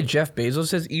 people say Jeff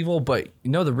Bezos is evil, but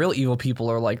the real evil people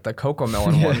are like the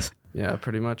Cocomelon Yeah. ones. Yeah,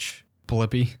 pretty much.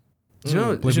 Blippy. Do you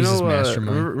know? Blippi's his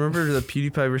mastermind. Remember the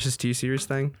PewDiePie versus T Series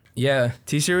thing? Yeah,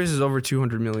 T Series is over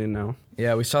 200 million now.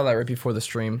 yeah, we saw that right before the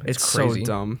stream. It's crazy. so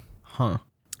dumb. Huh.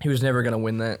 He was never gonna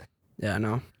win that. Yeah, I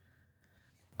know.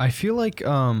 I feel like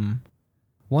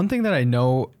one thing that I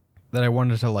know that I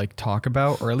wanted to like talk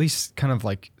about, or at least kind of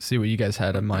like see what you guys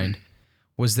had in mind,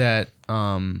 was that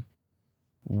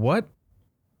what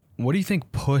do you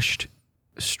think pushed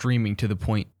streaming to the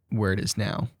point where it is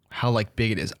now? How like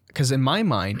big it is? Because in my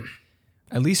mind,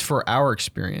 at least for our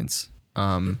experience,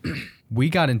 we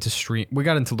got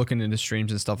into looking into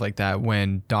streams and stuff like that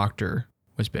when Doctor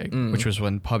was big, which was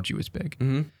when PUBG was big.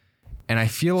 Mm-hmm. And I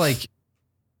feel like,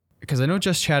 because I know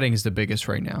Just Chatting is the biggest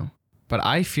right now, but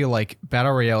I feel like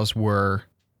Battle Royales were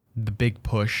the big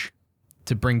push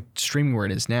to bring streaming where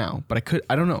it is now. But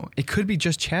I don't know. It could be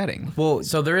Just Chatting. Well,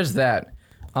 so there is that.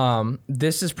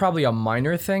 This is probably a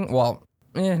minor thing. Well,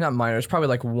 not minor. It's probably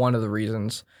like one of the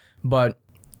reasons. But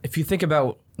if you think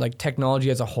about like technology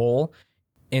as a whole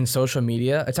in social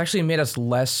media, it's actually made us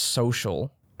less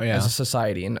social as a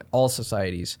society in all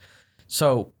societies.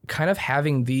 So kind of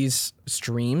having these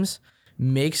streams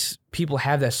makes people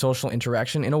have that social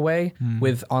interaction in a way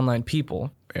with online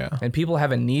people. Yeah. And people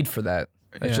have a need for that.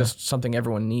 It's Yeah. just something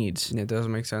everyone needs. Yeah, it does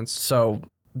make sense. So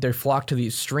they flock to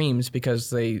these streams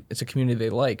because it's a community they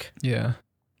like. Yeah.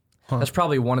 Huh. That's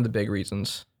probably one of the big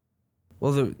reasons.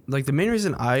 Well, the main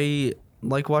reason I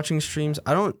like watching streams,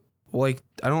 I don't like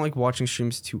watching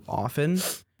streams too often,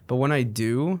 but when I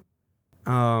do,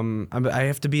 I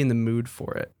have to be in the mood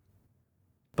for it.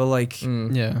 But like,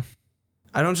 Yeah.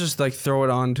 I don't just like throw it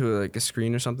onto like a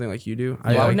screen or something like you do.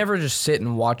 I would like, never just sit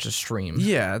and watch a stream.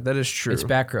 Yeah, that is true. It's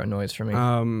background noise for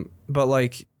me. But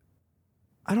like,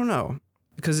 I don't know,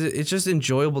 because it's just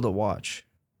enjoyable to watch.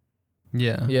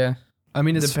 Yeah. yeah. I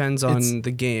mean, It it's depends on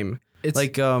the game. it's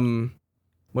Like,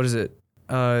 what is it?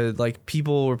 Like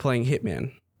people were playing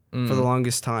Hitman for the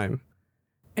longest time,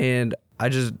 and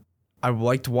I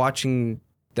liked watching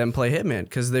them play Hitman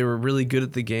because they were really good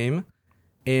at the game,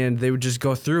 and they would just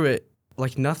go through it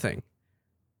like nothing,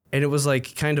 and it was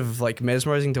like kind of like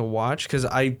mesmerizing to watch because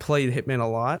I played Hitman a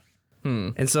lot,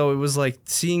 and so it was like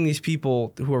seeing these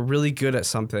people who are really good at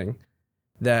something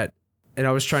and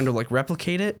I was trying to like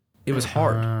replicate it. It was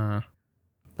hard.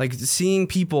 Like seeing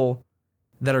people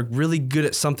that are really good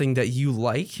at something that you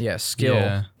like. Yeah, skill.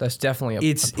 Yeah. That's definitely a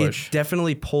It push.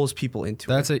 definitely pulls people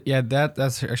into it.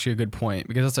 that's actually a good point,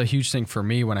 because that's a huge thing for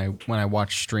me when I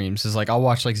watch streams. Is like I'll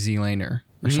watch like Z-Laner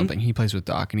or something. He plays with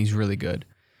Doc and he's really good.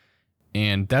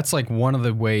 And that's like one of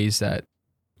the ways that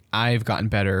I've gotten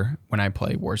better when I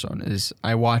play Warzone is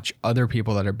I watch other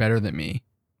people that are better than me.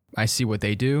 I see what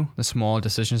they do, the small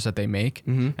decisions that they make,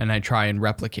 and I try and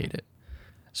replicate it.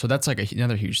 So that's like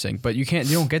another huge thing. But you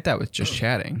don't get that with Just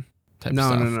Chatting type No,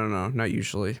 stuff. no, not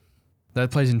usually. That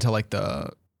plays into like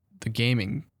the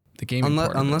gaming part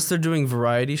of Unless they're doing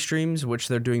variety streams, which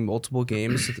they're doing multiple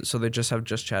games, so they just have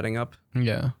Just Chatting up, it.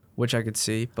 Yeah. which I could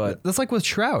see. But That's like with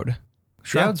Shroud.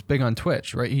 Shroud's big on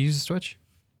Twitch, right? He uses Twitch?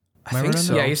 Am I think right on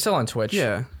so. Yeah, he's still on Twitch.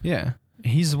 Yeah, Yeah.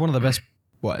 He's one of the best,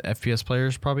 FPS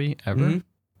players probably ever?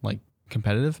 Like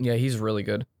competitive? Yeah, he's really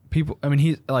good. People, I mean,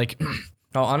 he's like,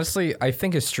 Oh, honestly, I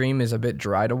think his stream is a bit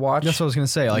dry to watch. that's what I was going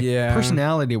to say. Like, Yeah.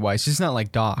 personality wise, he's not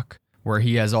like Doc, where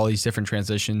he has all these different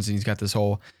transitions and he's got this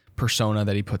whole persona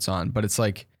that he puts on. But it's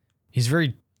like, he's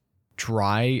very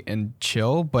dry and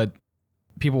chill, but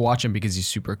people watch him because he's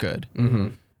super good. Mhm.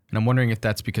 And I'm wondering if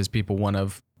that's because people want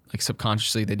to, like,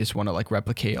 subconsciously, they just want to, like,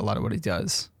 replicate a lot of what he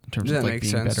does in terms That of, like,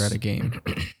 makes being sense. better at a game.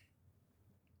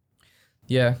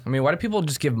 Yeah, I mean, why do people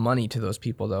just give money to those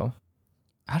people though?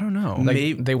 I don't know. Like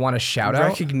Maybe they want a shout out.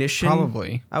 recognition.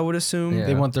 Probably. I would assume. Yeah.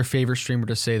 They want their favorite streamer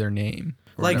to say their name.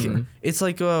 or Like whatever. it's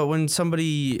like when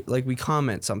somebody like we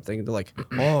comment something, they're like,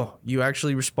 "Oh, you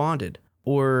actually responded,"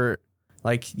 or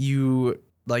like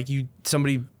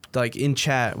somebody like in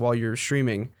chat while you're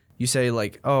streaming, you say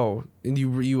like, "Oh," and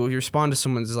you respond to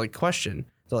someone's like question.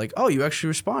 They're like, "Oh, you actually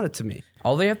responded to me."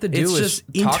 All they have to do It's is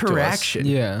just talk to us. interaction.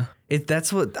 yeah.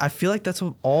 That's what I feel like. That's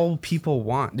what all people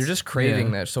want. They're just craving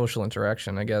Yeah. that social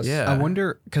interaction, I guess. Yeah. I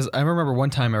wonder because I remember one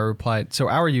time I replied. So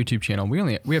our YouTube channel,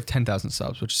 we have 10,000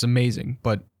 subs, which is amazing.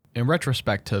 But in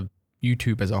retrospect to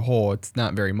YouTube as a whole, it's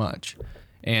not very much.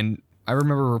 And I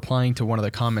remember replying to one of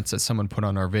the comments that someone put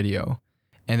on our video,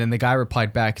 and then the guy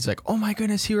replied back. He's like, "Oh my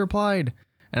goodness, he replied."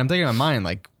 And I'm thinking in my mind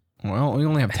like, well, we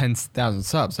only have 10,000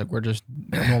 subs. Like we're just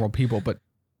normal people, but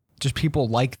just people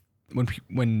like when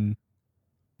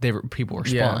people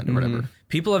respond or whatever.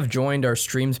 People have joined our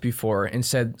streams before and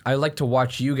said, I like to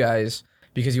watch you guys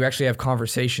because you actually have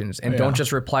conversations and don't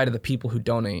just reply to the people who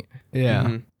donate. Yeah.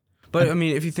 Mhm. But I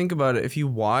mean, if you think about it, if you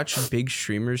watch big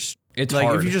streamers, It's like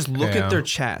hard. if you just look Yeah. at their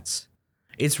chats,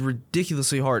 it's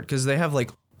ridiculously hard because they have like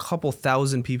a couple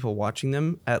thousand people watching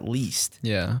them at least.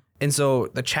 Yeah. And so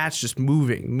the chat's just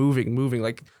moving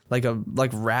like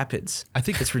rapids. I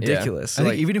think It's ridiculous. I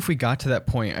think Like, even if we got to that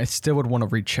point, I still would want to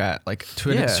re-chat, like to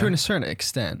a certain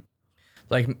extent.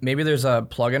 Like maybe there's a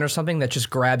plugin or something that just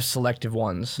grabs selective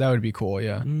ones. That would be cool.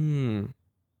 Yeah.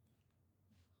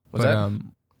 Was that?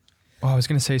 I was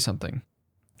gonna say something.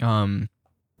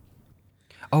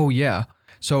 Oh yeah.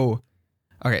 So,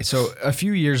 okay. So a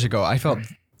few years ago, I felt,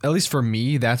 at least for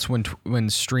me, that's when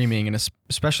streaming and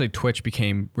especially Twitch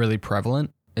became really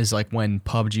prevalent. Is like when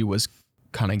PUBG was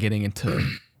kind of getting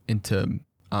into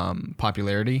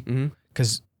popularity.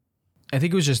 Because I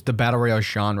think it was just the battle royale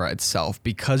genre itself,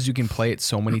 because you can play it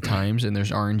so many times and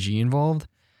there's RNG involved.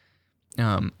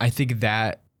 I think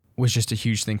that was just a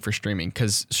huge thing for streaming,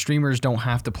 because streamers don't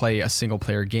have to play a single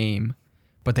player game,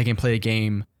 but they can play a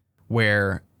game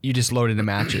where you just load into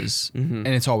matches and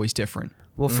it's always different.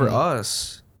 well, for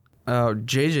us,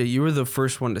 JJ, you were the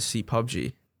first one to see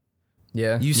PUBG.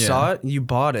 Yeah. You saw it, you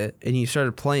bought it, and you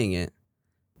started playing it,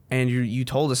 and you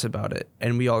told us about it,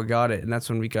 and we all got it, and that's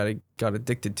when we got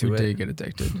addicted to We it. did get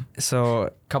addicted.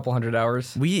 So Couple hundred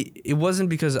hours. it wasn't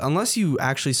because unless you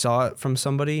actually saw it from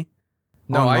somebody.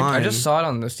 No, I online- just saw it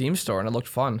on the Steam store and it looked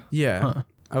fun. Yeah,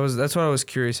 that's what I was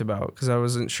curious about, because I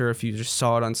wasn't sure if you just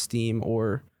saw it on Steam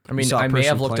or. I mean, saw a I may person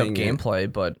have looked up playing it.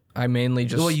 gameplay, but I mainly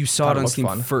just Well, you saw thought it on looked Steam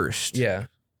fun. first. Yeah.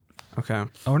 Okay.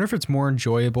 I wonder if it's more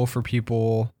enjoyable for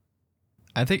people.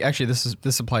 I think actually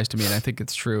this applies to me, and I think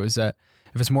it's true, is that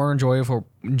if it's more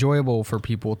enjoyable for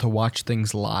people to watch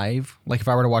things live, like if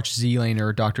I were to watch Z-Lane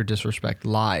or Dr. Disrespect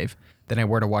live, than I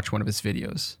were to watch one of his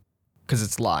videos, because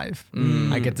it's live.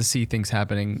 I get to see things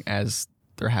happening as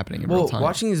they're happening in real Well, time.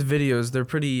 watching his videos, they're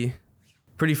pretty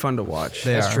fun to watch.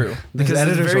 They That's are. true. Because His it's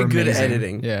editors very are good amazing.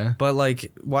 editing. Yeah. But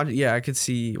like, I could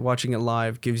see watching it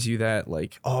live gives you that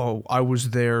like, oh, I was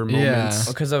there moments.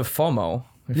 Because of FOMO.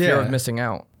 Fear Yeah. of missing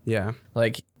out. Yeah.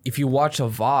 Like, if you watch a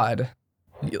VOD,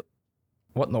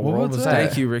 what in the What world was was that? that?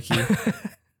 Thank you, Ricky.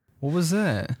 What was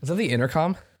that? Is that the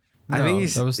intercom? I No,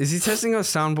 think that was- is he testing out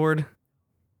soundboard?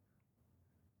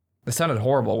 It sounded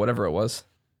horrible, whatever it was.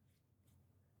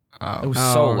 It was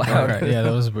Oh, so okay. loud. Okay, yeah,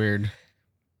 that was weird.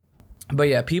 But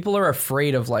yeah, people are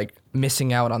afraid of like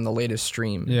missing out on the latest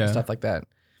stream Yeah. and stuff like that.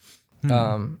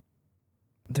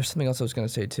 There's something else I was gonna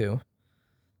say too.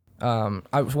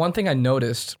 One thing I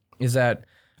noticed is that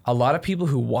a lot of people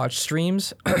who watch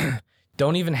streams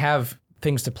don't even have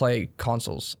things to play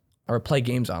consoles or play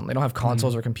games on. They don't have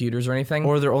consoles or computers or anything.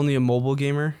 Or they're only a mobile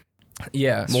gamer?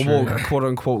 yeah, Mobile quote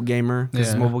unquote gamer.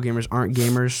 Because Yeah. mobile gamers aren't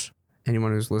gamers.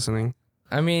 Anyone who's listening.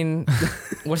 I mean,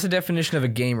 what's the definition of a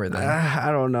gamer then?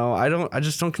 I don't know. I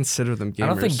just don't consider them gamers. I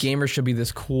don't think gamer should be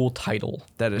this cool title.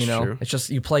 That is you know? true. It's just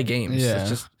you play games. Yeah. It's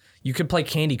just you could play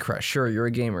Candy Crush. Sure, you're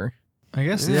a gamer. I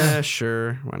guess, Yeah, yeah.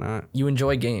 sure. Why not? You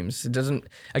enjoy games.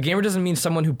 A gamer doesn't mean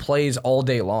someone who plays all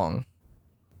day long.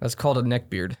 That's called a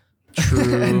neckbeard.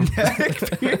 True. You've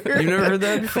never heard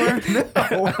that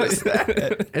before? What was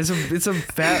that? It's a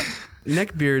fat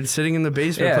neckbeard sitting in the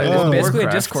basement Yeah, playing it's World of basically a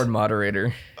Warcraft. Discord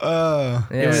moderator.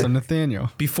 Yeah. So Nathaniel.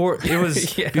 Before it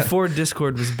was Yeah. before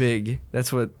Discord was big.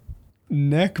 That's what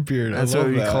Neckbeard. that's I what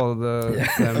love we that. call the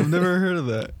I've them. never heard of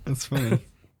that. That's funny.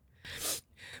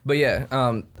 But yeah,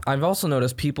 I've also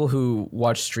noticed people who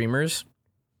watch streamers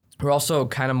who are also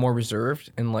kind of more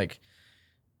reserved and like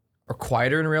are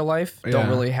quieter in real life. Don't Yeah.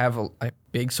 really have a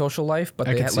big social life, but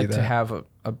I they could see like to that. have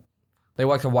they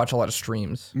like to watch a lot of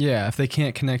streams. Yeah, if they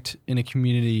can't connect in a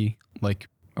community like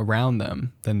around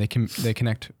them, then they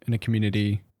connect in a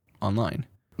community online.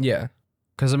 Yeah.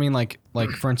 Because I mean, like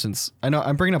for instance, I know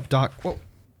I'm bringing up Doc.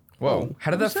 Whoa.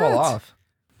 How did that What was fall that? off?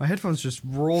 My headphones just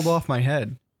rolled off my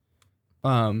head.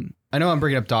 I know I'm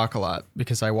bringing up Doc a lot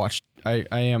because I watch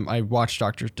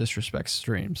Dr. Disrespect's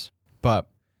streams, but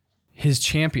his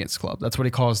Champions Club, that's what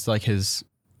he calls like his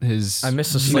I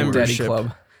missed the Slick Membership. Daddy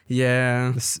Club.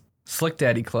 Yeah. Slick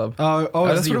Daddy Club. Oh, That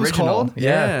was that's the what it was original. called?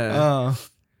 Yeah. Yeah.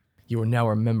 You are now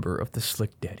a member of the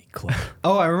Slick Daddy Club.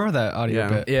 Oh, I remember that audio Yeah.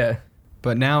 bit. Yeah.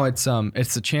 But now it's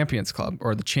the Champions Club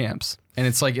or the Champs. And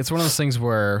it's like it's one of those things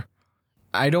where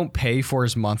I don't pay for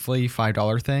his monthly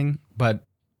 $5 thing, but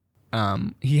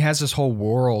he has this whole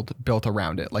world built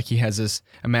around it. Like he has this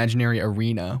imaginary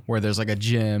arena where there's like a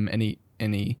gym and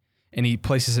he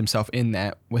places himself in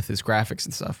that with his graphics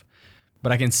and stuff.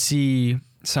 But I can see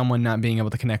someone not being able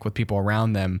to connect with people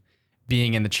around them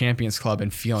being in the Champions Club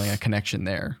and feeling a connection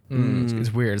there.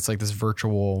 It's weird. It's like this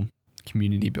virtual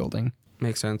community building.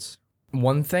 Makes sense.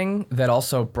 One thing that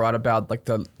also brought about like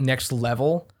the next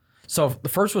level. So the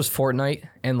first was Fortnite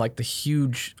and like the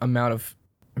huge amount of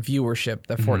viewership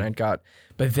that Fortnite got.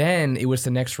 But then it was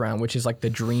the next round, which is like the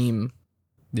Dream.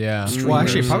 Yeah. Streamers. Well,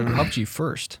 actually, PUBG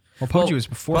first. Well, PUBG Well, was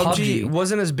before. PUBG PUBG.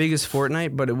 wasn't as big as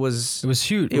Fortnite, but it was. It was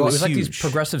huge. It It Well, was, was like these huge.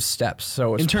 progressive steps. So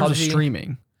it was in terms PUBG, of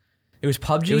streaming. It was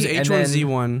PUBG. It was and then-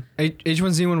 H1Z1,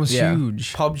 H1Z1 was Yeah.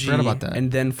 huge. PUBG, Forgot about that.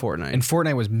 and then Fortnite. And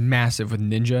Fortnite was massive with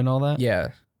Ninja and all that. Yeah.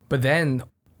 But then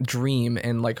Dream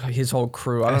and like his whole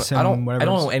crew. I SM, don't whatever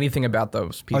know it's- anything about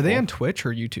those people. Are they on Twitch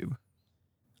or YouTube?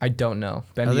 I don't know.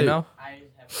 Ben, Are do you they- know? I have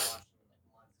watched them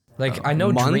Like I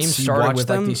know Months? Dream You started watched with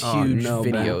like them? these Oh, huge no,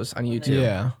 man. videos on YouTube.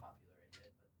 Yeah.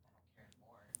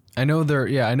 I know their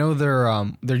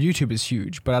YouTube is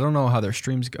huge, but I don't know how their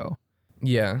streams go.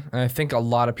 Yeah, and I think a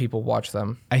lot of people watch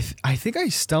them. I think I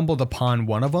stumbled upon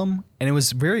one of them, and it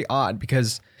was very odd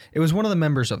because it was one of the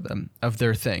members of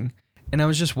their thing, and I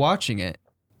was just watching it,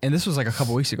 and this was like a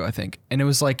couple weeks ago, I think, and it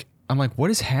was like I'm like,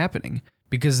 what is happening?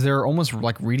 Because they're almost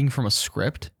like reading from a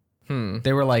script.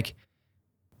 They were like,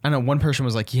 I don't know, one person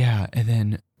was like, yeah, and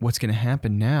then what's gonna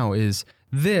happen now is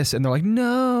this, and they're like,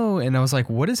 no, and I was like,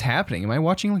 what is happening? Am I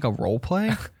watching like a role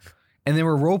play? And they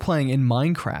were role playing in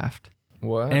Minecraft.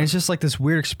 What? And it's just like this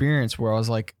weird experience where I was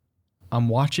like, I'm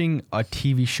watching a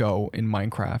TV show in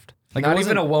Minecraft. Like Not it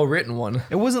even wasn't, a well-written one.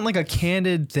 it wasn't like a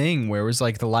candid thing where it was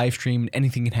like the live stream and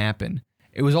anything can happen.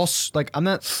 It was all like I'm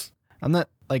not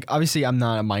like obviously I'm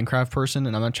not a Minecraft person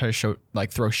and I'm not trying to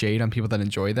throw shade on people that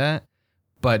enjoy that.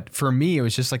 But for me, it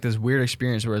was just like this weird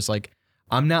experience where it's like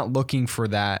I'm not looking for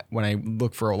that when I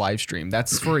look for a live stream.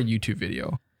 That's for a YouTube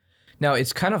video. Now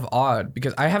it's kind of odd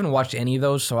because I haven't watched any of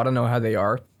those, so I don't know how they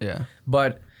are. Yeah.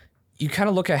 But you kind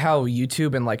of look at how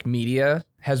YouTube and like media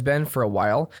has been for a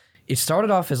while. It started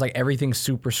off as like everything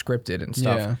super scripted and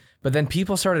stuff. Yeah. But then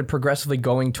people started progressively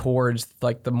going towards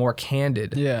like the more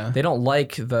candid. Yeah. They don't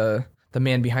like the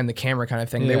man behind the camera kind of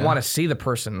thing. They Yeah. want to see the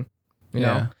person, you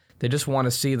know? Yeah. They just want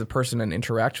to see the person and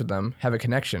interact with them, have a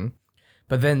connection.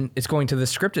 But then it's going to the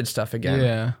scripted stuff again.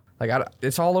 Yeah. Like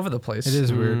it's all over the place. It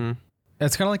is weird.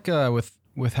 It's kind of like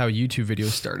with how YouTube videos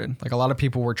started. Like a lot of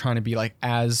people were trying to be like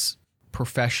as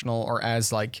professional or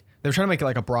as like they were trying to make it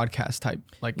like a broadcast type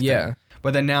like Yeah. thing.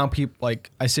 But then now people like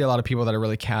I see a lot of people that are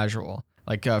really casual.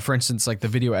 Like for instance, like the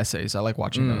video essays. I like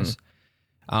watching those.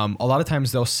 A lot of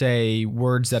times they'll say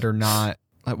words that are not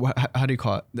like how do you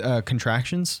call it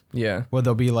contractions? Yeah. Where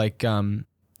they'll be like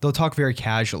they'll talk very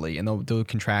casually and they'll do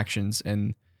contractions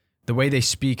and the way they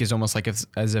speak is almost like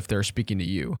as if they're speaking to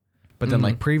you. But then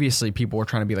like previously people were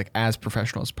trying to be like as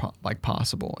professional as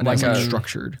possible and Like as like a-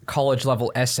 structured. College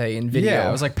level essay and video. Yeah,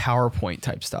 it was like PowerPoint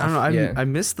type stuff. I don't know. Yeah. I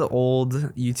miss the old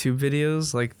YouTube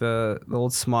videos, like the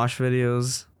old Smosh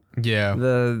videos. Yeah.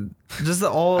 The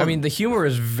all. I mean, the humor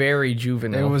is very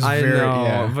juvenile. It was I very know,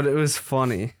 yeah. but it was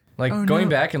funny. like Oh, going no.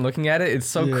 back and looking at it, it's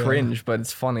so Yeah. cringe, but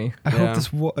it's funny. I Yeah.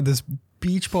 hope this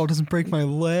beach ball doesn't break my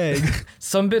leg.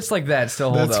 Some bits like that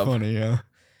still hold That's up. funny, yeah.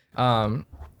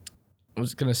 I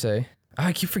was gonna say,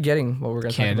 I keep forgetting what we're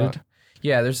gonna Candid? talk about.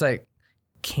 Yeah, there's like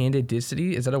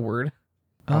candidicity. Is that a word?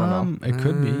 I don't know. It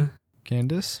could be.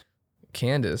 Candace?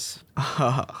 Candace.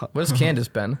 What is Candace,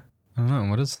 Ben? I don't know.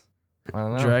 What is I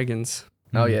don't know. Dragons.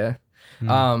 Oh yeah.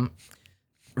 I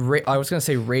was gonna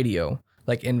say radio.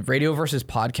 Like in radio versus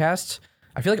podcasts,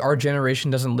 I feel like our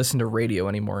generation doesn't listen to radio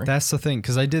anymore. That's the thing,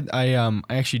 because I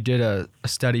actually did a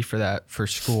study for that for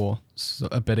school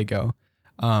a bit ago.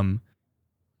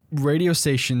 Radio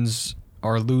stations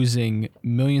are losing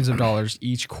millions of dollars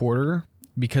each quarter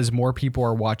because more people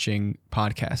are watching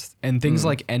podcasts and things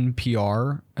like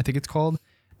NPR, I think it's called.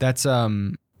 That's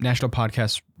National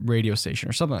Podcast Radio Station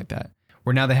or something like that,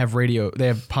 where now they have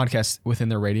podcasts within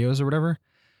their radios or whatever.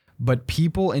 But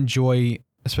people enjoy,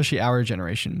 especially our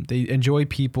generation, they enjoy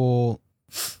people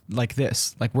like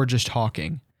this. Like we're just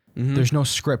talking. Mhm. There's no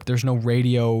script. There's no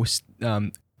radio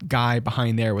guy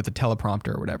behind there with a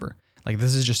teleprompter or whatever. Like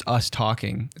this is just us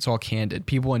talking. It's all candid.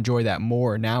 People enjoy that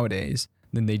more nowadays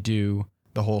than they do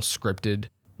the whole scripted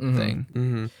thing.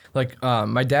 Mm-hmm. Like,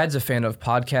 my dad's a fan of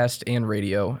podcast and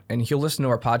radio, and he'll listen to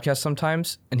our podcast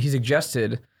sometimes, and he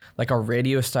suggested like a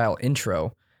radio style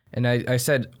intro. And I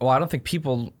said, well, I don't think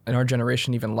people in our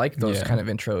generation even like those Yeah. kind of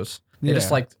intros. They just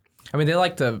Yeah. like, I mean, they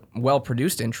like the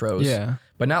well-produced intros, Yeah.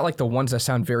 but not like the ones that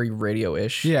sound very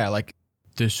radio-ish. Yeah, like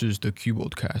this is the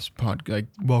Cuboldcast pod. Like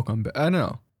welcome back. I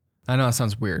know it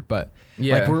sounds weird, but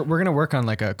Yeah. like we're gonna work on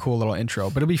like a cool little intro,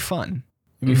 but it'll be fun.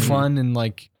 It'll be fun and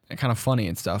like kind of funny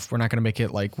and stuff. We're not gonna make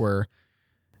it like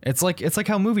it's like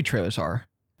how movie trailers are.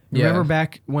 Yeah. Remember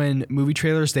back when movie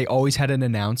trailers they always had an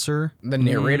announcer. The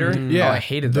narrator? Yeah, Oh, I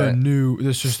hated the that.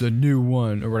 this is the new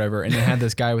one or whatever, and it had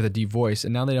this guy with a deep voice,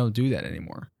 and now they don't do that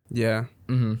anymore. Yeah.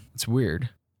 Mm-hmm. It's weird,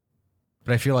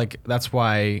 but I feel like that's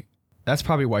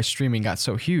probably why streaming got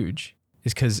so huge,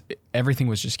 is because everything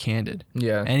was just candid.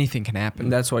 Yeah. Anything can happen.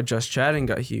 And that's why Just Chatting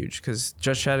got huge, because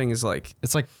Just Chatting is like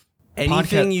It's like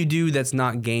anything you do that's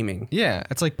not gaming. yeah,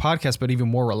 it's like podcast, but even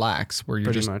more relaxed, where you're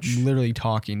Pretty just much. literally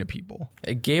talking to people.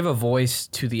 It gave a voice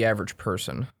to the average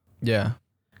person. Yeah,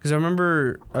 Because I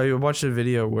remember I watched a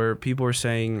video where people were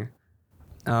saying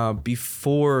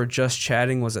before Just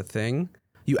Chatting was a thing,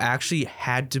 you actually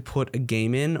had to put a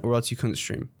game in or else you couldn't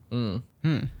stream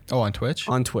Mm. Oh, on Twitch.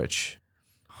 on Twitch.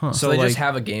 Huh. So they just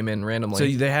have a game in randomly.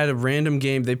 So they had a random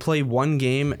game. They play one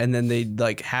game and then they'd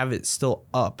like have it still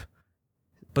up,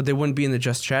 but they wouldn't be in the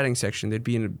Just Chatting section. They'd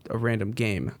be in a random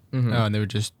game. Mhm. Oh, and they would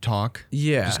just talk.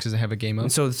 Yeah. Just because they have a game up.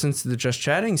 And so since the Just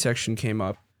Chatting section came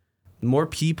up, more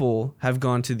people have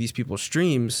gone to these people's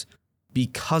streams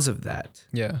because of that.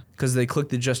 Yeah. Because they click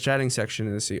the Just Chatting section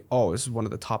and they see, oh, this is one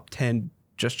of the top 10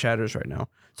 Just Chatters right now.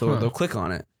 So Huh. they'll click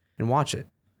on it and watch it.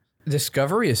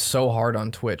 Discovery is so hard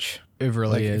on Twitch. It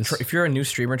really Like, is. if you're a new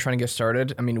streamer trying to get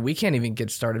started, I mean, we can't even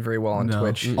get started very well on No.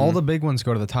 Twitch. All the big ones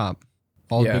go to the top.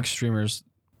 All the Yeah. big streamers.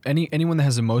 Anyone that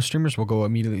has the most streamers will go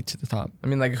immediately to the top. I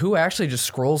mean, like, who actually just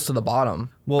scrolls to the bottom?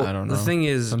 Well, I don't the know. thing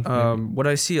is, Something- what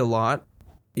I see a lot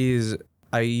is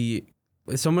if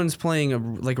someone's playing a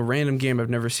random game I've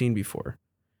never seen before.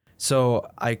 So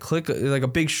I click like a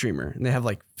big streamer and they have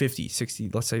like 50, 60,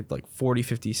 let's say like 40,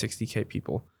 50, 60K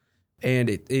people. And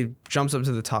it jumps up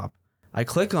to the top. I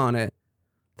click on it.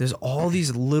 There's all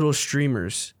these little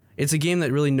streamers. It's a game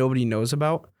that really nobody knows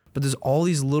about, but there's all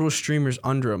these little streamers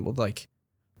under them with like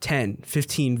 10,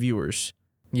 15 viewers.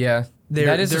 Yeah,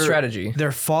 that is the strategy.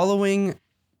 They're following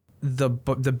the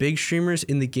big streamers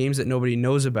in the games that nobody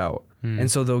knows about, and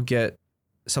so they'll get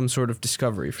some sort of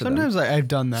discovery for Sometimes them. I've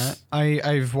done that.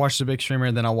 I've watched a big streamer,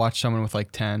 and then I'll watch someone with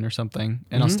like 10 or something,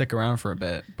 and I'll stick around for a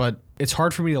bit. But it's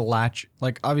hard for me to latch.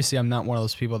 Like, obviously, I'm not one of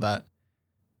those people that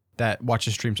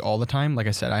watches streams all the time. Like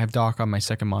I said, I have Doc on my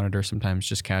second monitor sometimes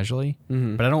just casually,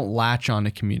 Mhm. but I don't latch on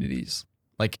to communities.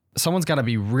 Like, someone's got to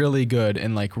be really good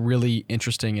and like really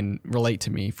interesting and relate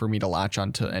to me for me to latch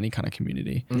on to any kind of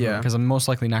community. Yeah. Because I'm most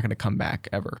likely not going to come back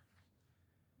ever.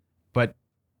 But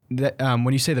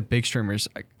when you say the big streamers,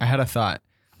 I had a thought.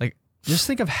 Like, just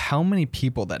think of how many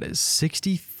people that is.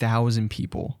 60,000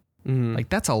 people. Mhm. Like,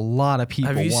 that's a lot of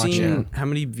people Have you watching. seen how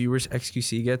many viewers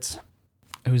XQC gets?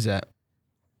 Who's that?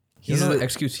 You know the- what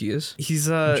XQC is? He's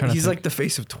trying to he's think. like the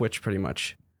face of Twitch, pretty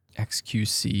much.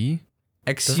 XQC?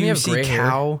 Doesn't he have XQC gray hair?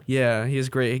 cow. Yeah, he has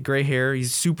gray hair.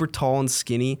 He's super tall and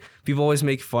skinny. People always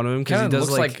make fun of him because he Kind of does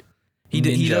looks like like he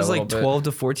Ninja does a like little bit. 12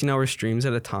 to 14-hour streams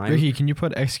at a time. Ricky, can you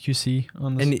put XQC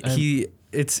on this? And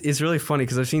it's really funny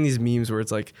because I've seen these memes where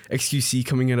it's like XQC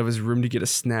coming out of his room to get a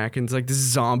snack, and it's like this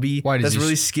zombie Why, does that's he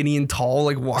really s- skinny and tall,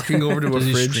 like walking over to a Does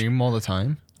he fridge stream all the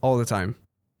time? all the time.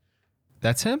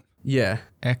 That's him? Yeah,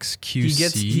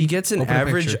 XQC? he gets an Open a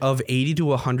average picture. of 80 to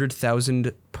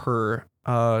 100,000 per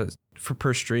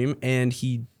stream, and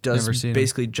he does Never seen him.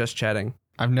 basically just chatting.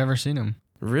 I've never seen him.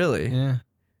 Really? Yeah.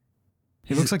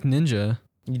 He looks like Ninja.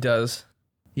 he does.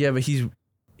 Yeah, but he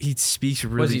speaks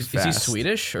Was really he? fast. Is he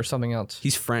Swedish or something else?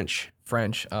 He's French.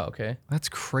 French. Oh, okay. That's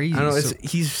crazy. I don't know. So-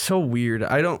 He's so weird.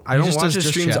 I don't just watch does his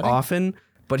just streams chatting? often,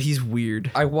 but he's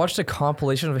weird. I watched a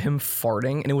compilation of him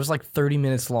farting, and it was like 30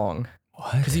 minutes long.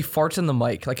 what? Because he farts in the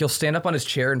mic. Like, he'll stand up on his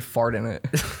chair and fart in it.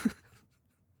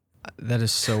 That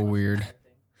is so weird.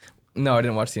 No, I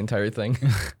didn't watch the entire thing.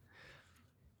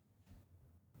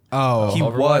 Oh, He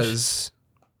Overwatch? was.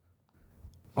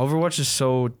 Overwatch is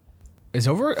so.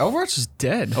 Overwatch is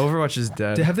dead. Overwatch is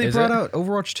dead. Have they Is brought it? out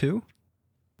Overwatch 2?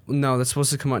 No, that's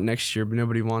supposed to come out next year, but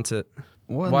nobody wants it.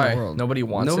 What in Why? the world? Nobody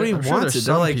wants Nobody it. I'm sure wants there's it.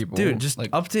 They're some like, people, dude, just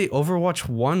like- update Overwatch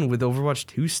 1 with Overwatch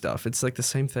 2 stuff. It's like the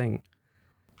same thing.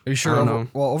 Are you sure? I don't know.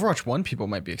 Well, Overwatch 1 people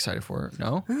might be excited for it.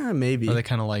 No? Maybe. Are they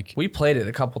kind of like, We played it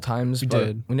a couple times, but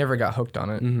did. we never got hooked on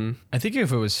it. Mm-hmm. I think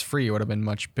if it was free, it would have been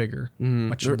much bigger,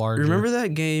 much larger. Remember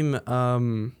that game?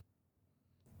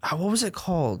 What was it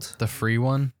called? the free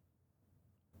one?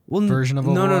 Well, Version of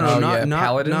no, Overwatch? Oh, not, yeah, not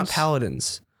Paladins? not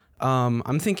Paladins.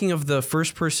 I'm thinking of the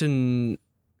first person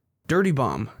Dirty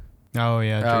Bomb. Oh,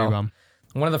 yeah, Dirty Oh. Bomb.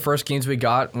 One of the first games we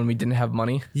got when we didn't have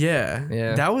money. Yeah,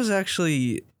 Yeah. that was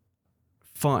actually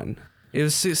fun.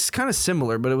 It's kind of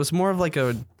similar, but it was more of like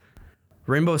a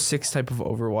Rainbow Six type of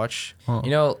Overwatch. Oh.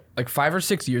 You know, like 5 or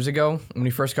 6 years ago, when we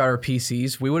first got our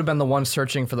PCs, we would have been the ones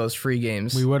searching for those free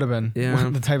games. We would have been. Yeah.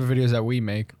 The type of videos that we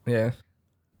make. Yeah.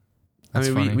 That's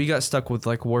I mean, funny. we got stuck with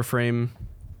like Warframe,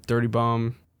 Dirty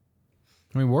Bomb.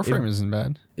 I mean, Warframe isn't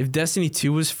bad. If Destiny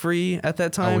 2 was free at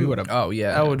that time, Oh, we would have. Oh,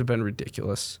 yeah. that would have been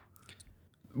ridiculous.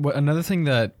 Another thing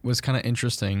that was kind of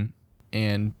interesting,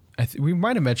 and we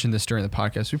might have mentioned this during the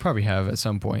podcast. We probably have at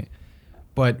some point.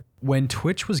 But when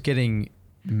Twitch was getting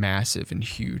massive and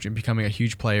huge and becoming a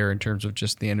huge player in terms of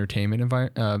just the entertainment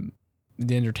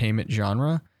the entertainment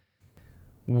genre,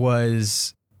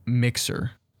 was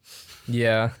Mixer,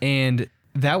 Yeah. and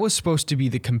that was supposed to be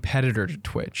the competitor to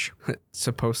Twitch.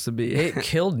 Supposed to be. It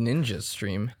killed Ninja's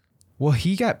stream. Well,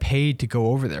 he got paid to go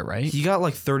over there, right? He got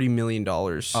like $30 million.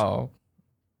 Oh.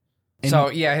 And- So,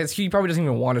 yeah, he probably doesn't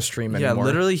even want to stream yeah, anymore.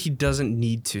 literally, he doesn't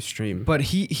need to stream. But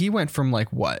he went from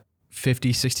like what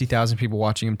 50, 60,000 people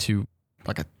watching him to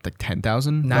like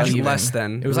 10,000. Not even. less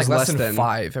than. It was like less than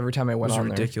 5 every time I It went was on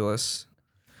there. ridiculous.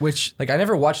 Which Like, I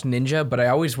never watched Ninja, but I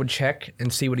always would check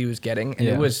and see what he was getting, and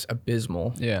Yeah. it was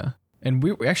abysmal. yeah. And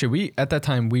we at that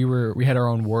time we had our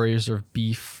own Warriors of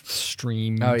Beef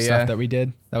stream Oh, stuff yeah. that we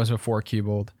did. That was before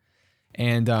Cubold.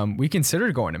 And we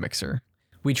considered going to Mixer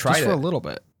We tried just it. for a little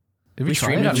bit. Did We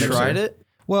streamed it? on Mixer. Tried it?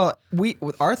 Well,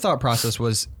 our thought process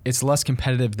was it's less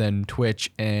competitive than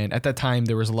Twitch, and at that time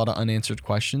there was a lot of unanswered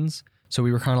questions. So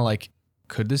we were kind of like,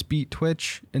 could this beat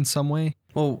Twitch in some way?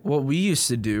 Well, what we used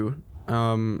to do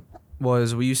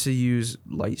was we used to use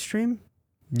Lightstream.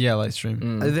 Yeah, live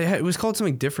stream. It was called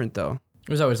something different, though. It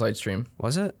was always Lightstream.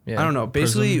 Was it? Yeah. I don't know.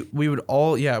 Basically, we would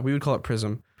call it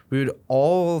Prism. We would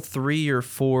all 3 or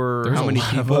 4, There's how a many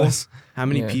lot of people? us. How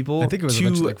many Yeah. people I think it was to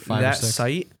eventually like 5 or that 6.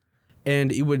 site, and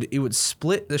it would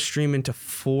split the stream into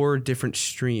 4 different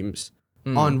streams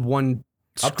on one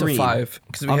Up screen. to 5,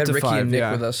 because we Up had to Ricky 5, and Nick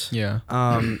yeah. with us. Yeah.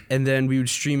 And then we would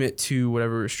stream it to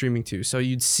whatever we were streaming to. So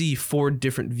you'd see 4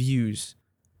 different views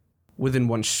within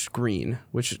one screen,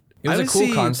 which It was a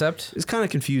cool concept. It's kind of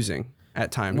confusing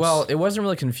at times. Well, it wasn't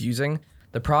really confusing.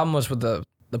 The problem was with the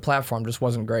platform just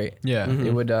wasn't great. Yeah.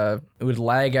 It would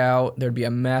lag out. There'd be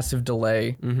a massive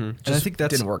delay. And I think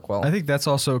that's didn't work well. I think that's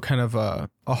also kind of a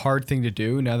hard thing to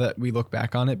do now that we look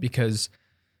back on it, because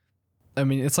I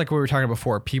mean, it's like what we were talking about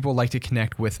before. People like to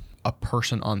connect with a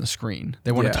person on the screen.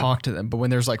 They want Yeah. to talk to them. But when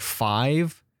there's like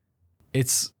 5,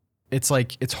 it's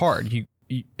like it's hard.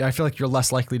 I feel like you're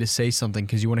less likely to say something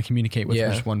because you want to communicate with Yeah.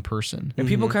 just one person. And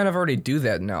people kind of already do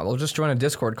that now. They'll just join a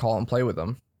Discord call and play with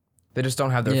them. They just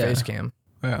don't have their Yeah. face cam.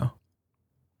 Yeah.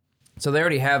 So they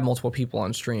already have multiple people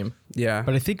on stream. yeah,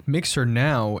 But I think Mixer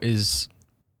now is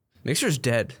Mixer's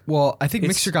dead. well, I think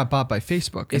It's- Mixer got bought by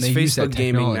Facebook, and It's they use that Facebook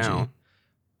gaming technology. now.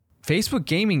 Facebook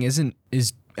gaming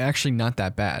is actually not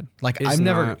that bad. Like It's I've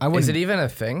never not. I wouldn't Is it even a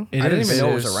thing? It I didn't is. even know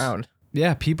it It was is. around.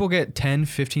 Yeah, people get 10,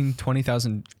 15,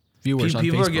 20,000 viewers on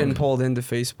People Facebook. are getting pulled into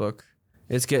Facebook.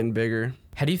 It's getting bigger.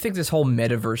 How do you think this whole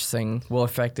metaverse thing will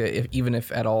affect it, even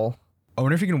if at all? I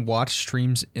wonder if you can watch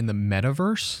streams in the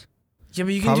metaverse. Yeah,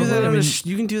 but you can do that. Probably,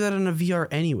 You can do that in a VR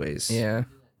anyways. Yeah.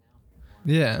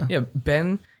 Yeah. Yeah,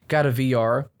 Ben got a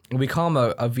VR. We call him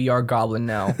a VR goblin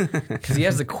now because he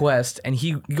has the Quest and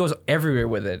he goes everywhere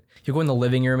with it. He'll go in the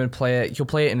living room and play it. He'll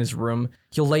play it in his room.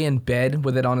 He'll lay in bed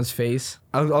with it on his face.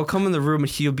 I'll come in the room and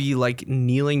he'll be like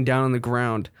kneeling down on the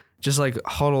ground, just like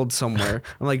huddled somewhere.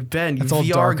 I'm like, Ben, you It's all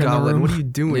VR dark in the goblin. room. What are you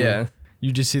doing? Yeah.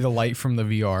 You just see the light from the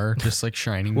VR just like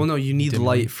shining. Well, no, you need dimly.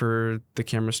 light for the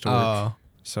cameras to work. Oh,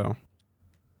 So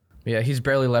Yeah, he's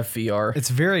barely left VR. it's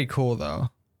very cool though.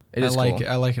 It is I like cool.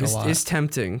 I like it a lot. it's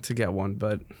tempting to get one,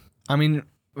 but I mean,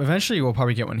 eventually we'll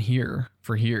probably get one here.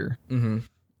 Mm-hmm.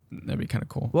 That'd be kind of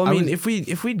cool. well, I mean, if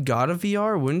we'd got a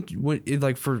VR, wouldn't it,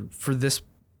 like for this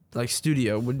like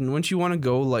studio, wouldn't you want to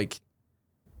go like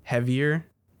heavier?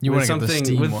 You with want to get the something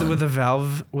Steam with one. with a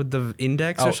Valve with the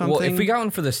Index or something? Well, if we got one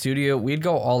for the studio, we'd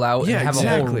go all out Yeah, and have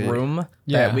exactly. a whole room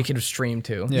Yeah. that we could stream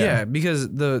to. Yeah. yeah, because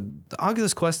the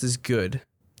Oculus Quest is good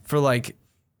for like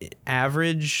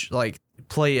average, like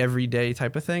play every day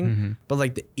type of thing. Mm-hmm. But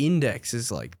like the index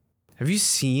is like, have you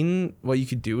seen what you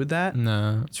could do with that?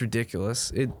 No. It's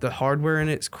ridiculous. The hardware in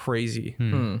it's crazy.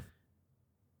 Hmm.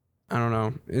 I don't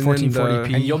know. And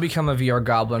 1440p. And you'll become a VR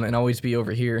goblin and always be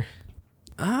over here.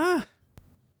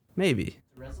 Maybe.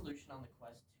 The resolution on the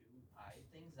Quest 2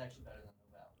 thing is actually better than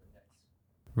the Valve Index.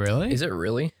 Really? Is it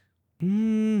really?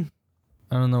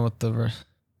 I don't know what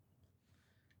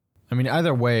I mean,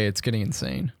 either way, it's getting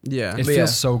insane. Yeah. It But feels yeah.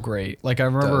 so great. Like I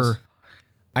remember,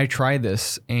 I tried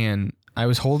this and I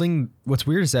was holding. What's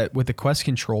weird is that with the Quest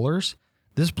controllers,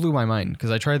 this blew my mind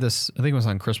because I tried this. I think it was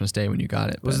on Christmas Day when you got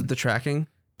it. Was but it the tracking?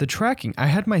 the tracking? I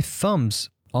had my thumbs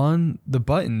on the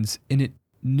buttons and it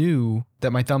knew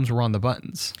that my thumbs were on the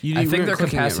buttons. I think they're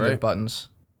capacitive buttons.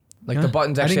 Like the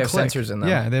buttons I actually didn't have click. sensors in them.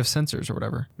 Yeah, they have sensors or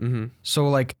whatever. Mm-hmm. So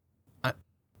like,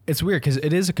 it's weird because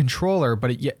it is a controller,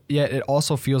 but yet it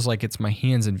also feels like it's my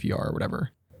hands in VR or whatever.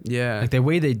 Yeah. Like the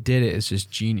way they did it is just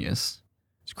genius.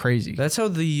 It's crazy. That's how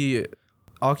the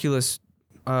Oculus,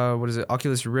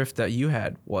 Oculus Rift that you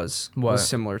had was What?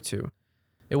 similar to.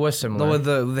 It was similar. With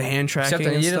the hand tracking Except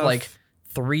that and you stuff. needed like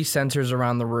 3 sensors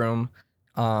around the room.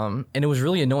 And it was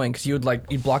really annoying because you'd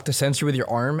block the sensor with your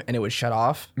arm and it would shut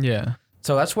off. Yeah.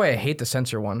 So that's why I hate the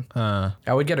sensor one.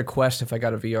 I would get a Quest if I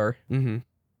got a VR. Mm-hmm.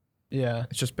 Yeah.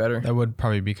 It's just better. That would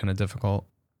probably be kind of difficult.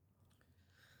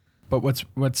 But what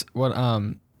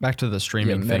back to the Yeah,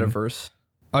 streaming thing. metaverse.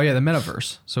 Oh yeah, the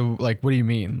metaverse. So like, what do you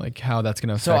mean? Like how that's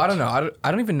gonna affect? So I don't know.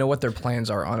 I don't even know what their plans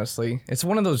are, honestly. It's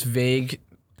one of those vague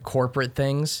corporate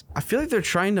things. I feel like they're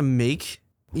trying to make,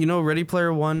 Ready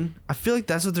Player One. I feel like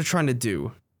that's what they're trying to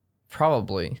do.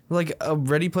 Probably. Like a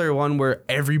Ready Player One where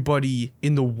everybody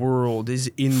in the world is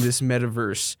in this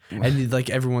metaverse. And like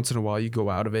every once in a while you go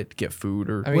out of it to get food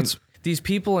or... I mean, these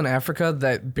people in Africa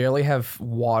that barely have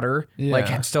water,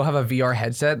 Yeah. still have a VR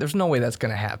headset. There's no way that's going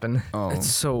to happen. Oh. It's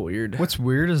so weird. What's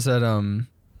weird is that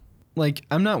like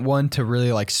I'm not one to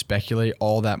really like speculate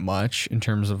all that much in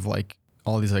terms of like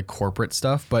all these like corporate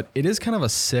stuff, but it is kind of a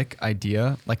sick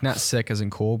idea. Like not sick as in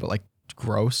cool, but like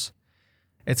gross.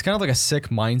 It's kind of like a sick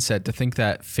mindset to think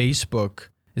that Facebook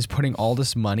is putting all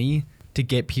this money to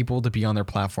get people to be on their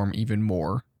platform even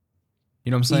more. You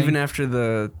know what I'm saying? Even after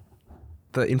the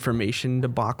information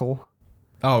debacle.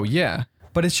 Oh yeah,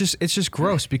 but it's just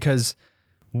gross because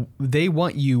they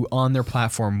want you on their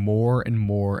platform more and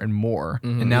more and more,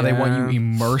 and now they want you Yeah.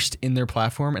 immersed in their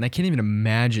platform, and I can't even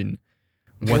imagine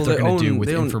what they're gonna do with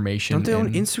information. Don't they own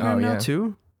and- Instagram Oh, now yeah.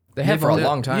 too? They have for a owned-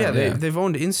 long time. Yeah, Yeah. they've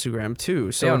owned Instagram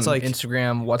too. So They it's own like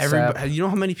Instagram, WhatsApp. everybody. You know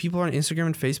how many people are on Instagram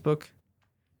and Facebook?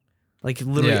 Like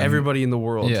literally Yeah. everybody in the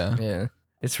world. Yeah, Yeah.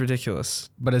 It's ridiculous.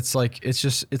 but it's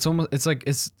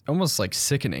almost like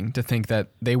sickening to think that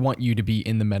they want you to be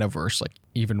in the metaverse, like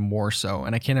even more so.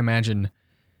 And I can't imagine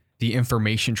the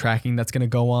information tracking that's going to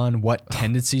go on. What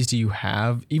tendencies do you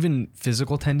have? Even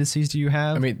physical tendencies do you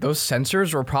have? I mean, those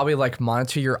sensors will probably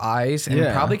monitor your eyes and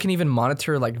Yeah. probably can even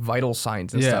monitor vital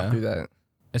signs and Yeah. stuff through that.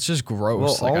 it's just Well,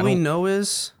 gross. Like, I all we don't- know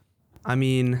is,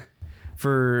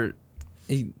 for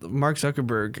Mark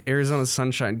Zuckerberg, Arizona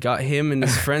Sunshine got him and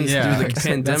his friends Yeah, through the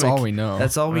pandemic. that's all we know.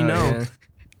 That's all we know. Yeah,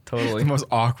 totally. the most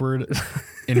awkward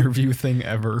interview thing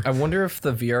ever. I wonder if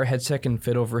the VR headset can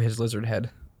fit over his lizard head.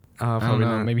 I don't Probably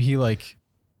know. not. Maybe he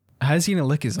how's he gonna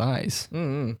lick his eyes?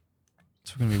 Mm-hmm.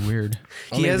 It's gonna be weird.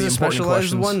 He has a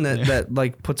specialized one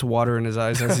that puts water in his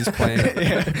eyes as he's playing.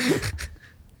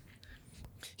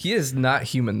 He is not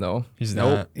human though. He's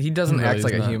Nope. not. He doesn't He really act is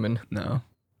like a not. human. No,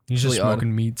 he's Really just odd.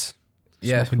 smoking meats.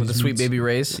 Yeah, Smoking with the these sweet meats. baby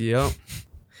rays. Yep.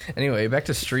 Anyway, back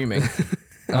to streaming.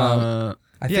 Uh,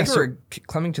 I yeah, think so- we're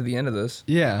coming to the end of this.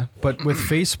 yeah, but with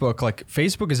Facebook,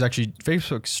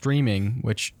 Facebook streaming,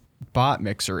 which bot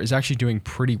mixer is actually doing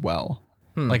pretty well.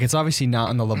 Like it's obviously not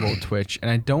on the level of Twitch, and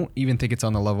I don't even think it's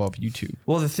on the level of YouTube.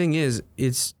 Well, the thing is,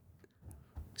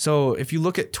 so if you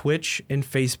look at Twitch and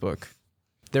Facebook,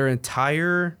 their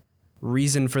entire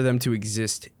reason for them to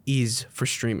exist is for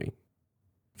streaming.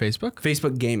 Facebook?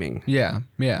 Facebook gaming. Yeah,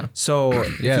 yeah. So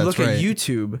if Yeah, you look that's at right.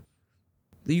 YouTube,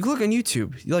 you look on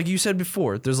YouTube, like you said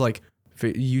before, there's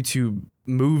YouTube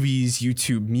movies,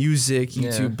 YouTube music,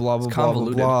 YouTube Yeah, blah, blah, it's blah, blah,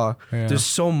 convoluted. blah. Yeah. There's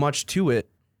so much to it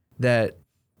that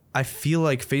I feel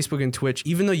like Facebook and Twitch,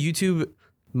 even though YouTube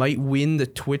might win the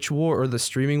Twitch war or the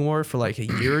streaming war for a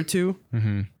year or two,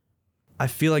 Mm-hmm. I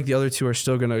feel like the other two are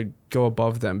still going to go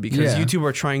above them because Yeah. YouTube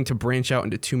are trying to branch out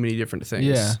into too many different things.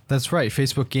 Yeah, that's right.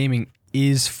 Facebook gaming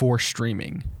is for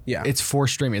streaming. Yeah. It's for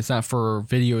streaming. It's not for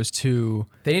videos too.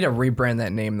 They need to rebrand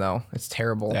that name though. It's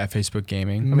terrible. Yeah, Facebook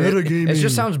gaming. I mean, it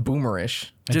just sounds boomerish.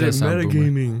 It does sound boomer.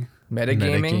 metagaming.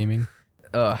 Metagaming.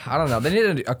 Metagaming. I don't know. They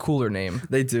need a cooler name.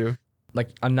 They do. like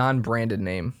a non-branded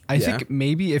name. I Yeah. think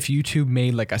maybe if YouTube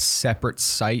made like a separate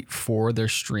site for their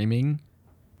streaming,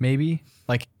 maybe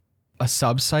like a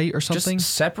sub site or something.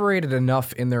 Just separated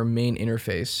enough in their main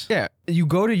interface. Yeah, you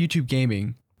go to YouTube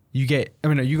Gaming, you go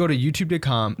to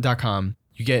youtube.com,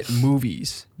 you get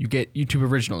movies, you get YouTube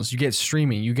originals, you get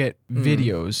streaming, you get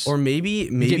videos. Or maybe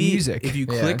music. if you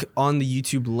Yeah. click on the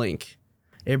YouTube link,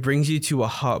 it brings you to a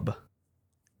hub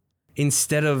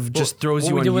instead of just throws what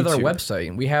you we on do YouTube. with our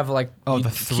website. We have like Oh, the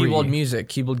three. Keyboard Music,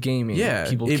 Keyboard Gaming, Yeah,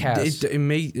 Keyboard Cast.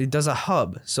 it does a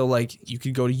hub. So like you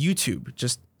could go to YouTube,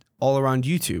 just all around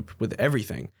YouTube with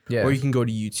everything. Yeah. Or you can go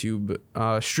to YouTube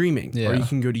streaming, Yeah. or you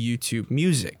can go to YouTube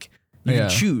Music. You Yeah. can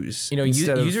choose. You know,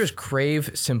 instead of- users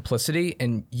crave simplicity,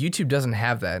 and YouTube doesn't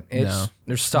have that.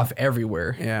 There's stuff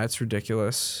everywhere. Yeah, it's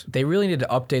ridiculous. They really need to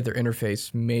update their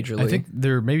interface majorly. I think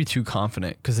they're maybe too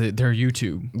confident because they're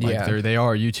YouTube. Like Yeah. they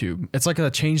are YouTube. It's like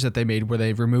a change that they made where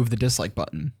they removed the dislike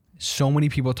button. So many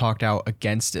people talked out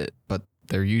against it, but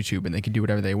they're YouTube and they can do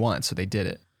whatever they want, so they did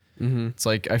it. Mm-hmm. It's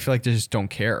like I feel like they just don't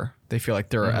care. They feel like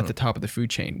they're at the top of the food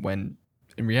chain when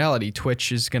in reality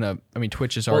Twitch is already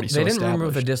so they didn't remove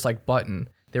established. the dislike button.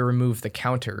 They removed the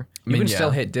counter. You mean, can still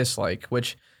yeah. hit dislike,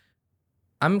 which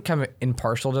I'm kind of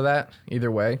impartial to that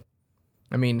either way.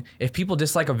 I mean, if people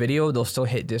dislike a video, they'll still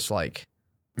hit dislike.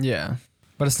 Yeah.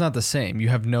 But it's not the same. You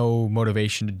have no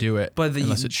motivation to do it But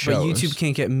unless it shows. but YouTube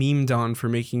can't get memed on for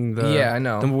making the Yeah, I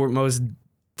know. the most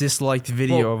disliked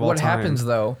video Well, of all what time. happens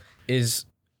though is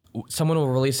someone will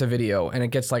release a video and it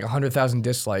gets like 100,000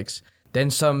 dislikes. Then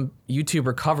some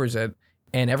YouTuber covers it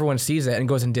and everyone sees it and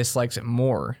goes and dislikes it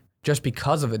more just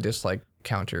because of the dislike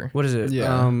counter. What is it?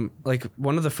 Yeah. Like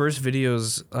one of the first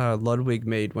videos Ludwig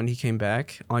made when he came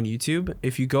back on YouTube.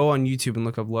 If you go on YouTube and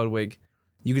look up Ludwig,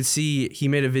 you could see he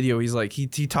made a video. He's like he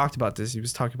talked about this. He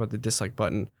was talking about the dislike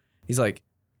button. He's like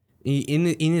in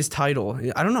his title.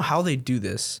 I don't know how they do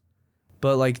this,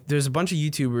 but like there's a bunch of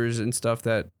YouTubers and stuff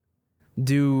that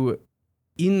do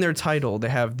in their title they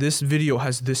have this video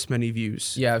has this many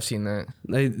views. Yeah, I've seen that.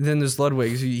 Then there's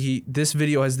Ludwig. This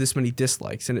video has this many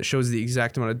dislikes, and it shows the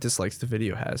exact amount of dislikes the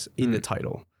video has in the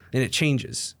title, and it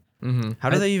changes. Mm-hmm. How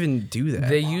do they even do that?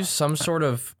 They use some sort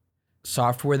of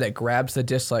software that grabs the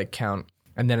dislike count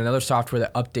and then another software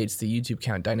that updates the YouTube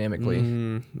count dynamically.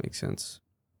 Makes sense.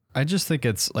 I just think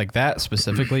it's like that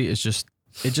specifically is just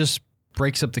it just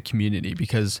breaks up the community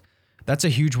because that's a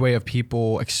huge way of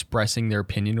people expressing their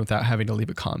opinion without having to leave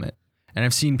a comment. And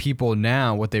I've seen people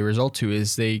now, what they result to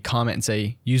is they comment and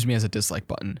say, use me as a dislike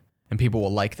button. And people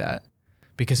will like that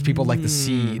because people like to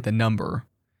see the number.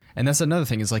 And that's another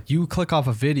thing is like you click off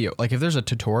a video, like if there's a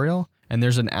tutorial and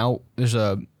there's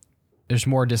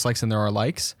more dislikes than there are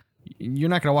likes, you're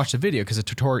not going to watch the video because a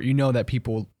tutorial, you know that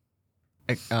people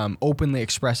openly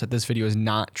express that this video is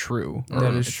not true. Or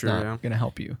That is it's true, not yeah. going to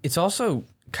help you. It's also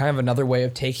kind of another way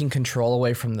of taking control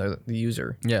away from the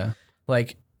user. Yeah.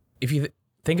 Like, if you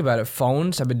think about it,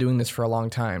 phones have been doing this for a long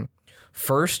time.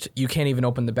 First, you can't even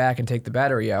open the back and take the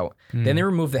battery out. Then they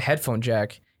removed the headphone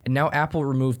jack, and now Apple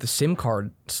removed the SIM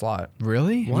card slot.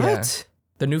 Really? What? Yeah.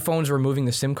 The new phones are removing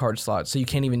the SIM card slot, so you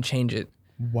can't even change it.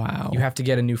 Wow. You have to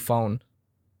get a new phone.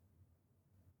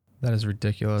 That is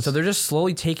ridiculous. So they're just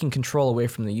slowly taking control away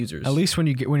from the users. At least when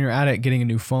you're at it getting a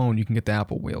new phone, you can get the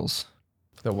Apple wheels.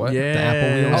 the what? Yeah. The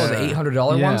Apple wheels. Oh, the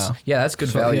 $800 Yeah. ones? Yeah, that's good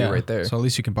value right there. So at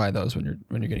least you can buy those when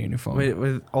you're getting a new phone.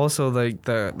 With also like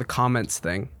the comments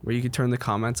thing where you could turn the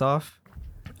comments off.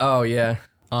 Oh, yeah.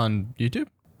 On YouTube?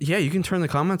 Yeah, you can turn the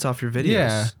comments off your videos.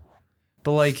 Yeah.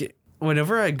 But like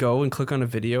whenever I go and click on a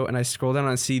video and I scroll down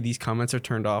and see these comments are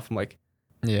turned off, I'm like,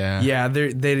 Yeah. yeah,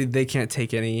 they can't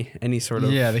take any sort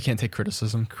of Yeah, they can't take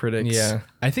criticism. critics. Yeah.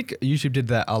 I think YouTube did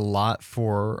that a lot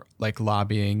for like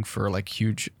lobbying for like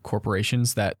huge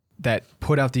corporations that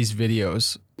put out these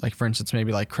videos, like for instance,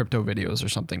 maybe like crypto videos or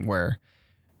something where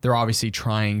they're obviously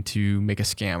trying to make a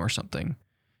scam or something.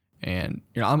 And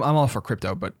you know, I'm all for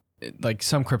crypto, but like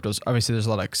some cryptos, obviously there's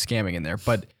a lot of scamming in there,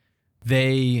 but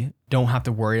they don't have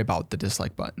to worry about the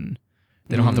dislike button.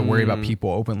 They don't have to worry about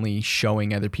people openly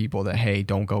showing other people that, hey,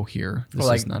 don't go here. This Or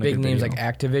like is not a big good names video.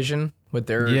 like Activision with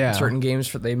their Yeah. certain games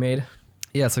that they made.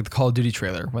 Yeah, it's like the Call of Duty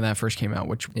trailer when that first came out,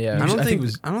 which Yeah. I don't think think it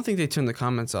was I don't think they turned the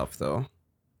comments off though.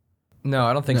 No,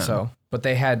 I don't think No. so. But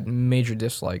they had major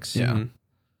dislikes. Yeah. Mhm.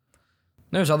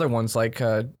 There's other ones like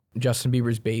Justin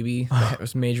Bieber's Baby that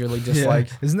was majorly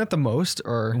disliked. Isn't that the most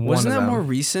or One Wasn't of that them. more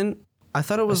recent? I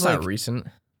thought it was It's like not recent.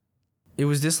 it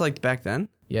was disliked back then.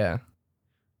 Yeah.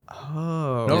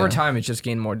 Oh, And over time, it's just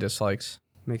gained more dislikes.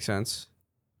 makes sense.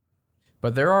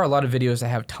 But there are a lot of videos that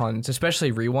have tons,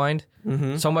 especially Rewind.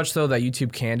 Mm-hmm. So much so that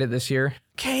YouTube canned it this year.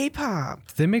 K-pop.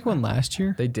 Did they make one last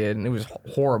year? They did, and it was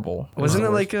horrible. Wasn't it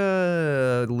the like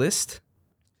a list?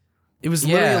 It was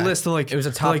literally Yeah. a list of like It was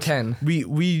a top like, 10.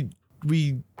 We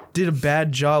did a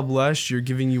bad job last year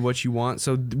giving you what you want.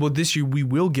 So this year we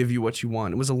will give you what you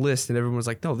want. It was a list, and everyone was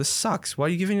like, "No, this sucks. Why are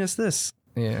you giving us this?"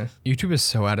 Yeah, YouTube is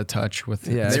so out of touch with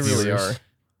Yeah, its they really viewers. are.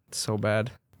 It's so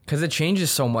bad. Because it changes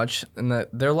so much, and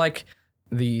they're like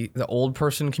the old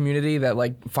person community that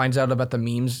like finds out about the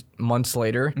memes months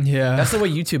later. Yeah. That's the way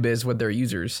YouTube is with their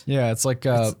users. Yeah, it's like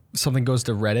something goes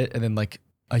to Reddit and then like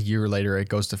a year later it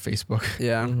goes to Facebook.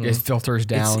 Yeah. Mhm. It filters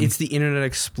down. It's the Internet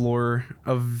Explorer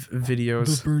of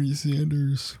videos. Bernie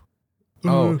Sanders.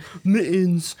 Oh.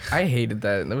 Mittens. I hated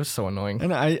that. That was so annoying.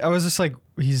 And I was just like,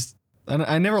 and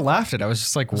I never laughed at it. I was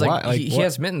just like, It's what? like, he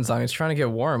has mittens on. He's trying to get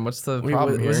warm. What's the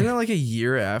problem here? Wasn't it like a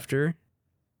year after?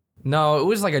 No, it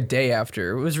was like a day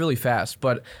after. It was really fast,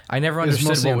 but I never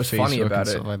understood what was funny about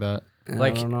it. Stuff like that.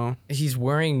 Like- I don't know. He's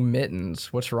wearing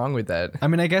mittens. What's wrong with that? I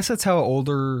mean, I guess that's how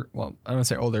well, I don't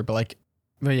say older, but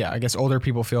yeah, I guess older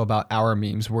people feel about our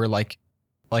memes where like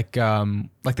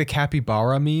the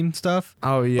capybara meme stuff.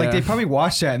 Oh yeah. Like they probably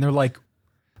watch that and they're like,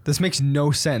 this makes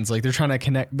no sense. Like they're trying to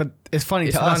connect, but it's funny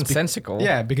It's to us. nonsensical.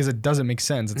 Yeah, because it doesn't make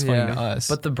sense. It's funny Yeah. to us.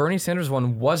 But the Bernie Sanders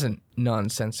one wasn't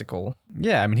nonsensical.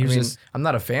 yeah, I mean, he was just I'm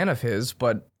not a fan of his,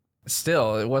 but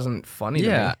still, it wasn't funny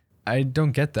yeah. I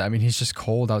don't get that. I mean, he's just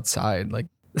cold outside. Like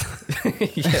to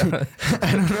me. Yeah.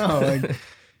 I don't know. Like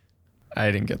I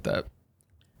didn't get that.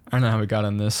 I don't know how we got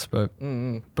on this, but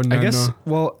Mm-mm. but I guess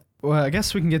well, I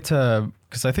guess we can get to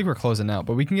because I think we're closing out,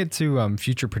 but we can get to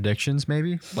future predictions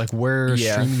maybe, like where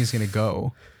Yeah. streaming is going to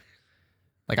go.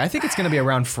 Like I think it's going to be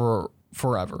around for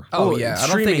forever. Oh, Oh, yeah. I don't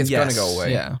streaming, think it's yes. going to go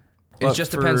away. Yeah. It But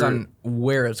just depends for- on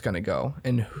where it's going to go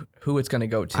and who it's going to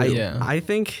go to. Yeah. I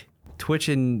think Twitch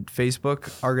and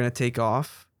Facebook are gonna take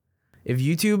off if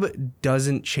YouTube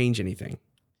doesn't change anything.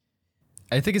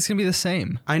 I think it's going to be the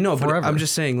same. I know, but Forever. I'm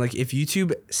just saying, like, if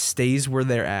YouTube stays where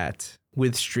they're at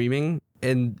with streaming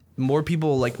and more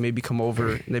people like maybe come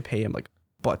over and they pay him like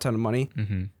a butt ton of money,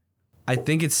 Mm-hmm. I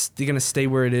think they're gonna stay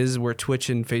where it is, where Twitch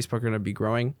and Facebook are gonna be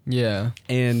growing, Yeah.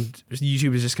 and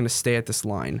YouTube is just gonna stay at this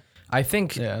line. I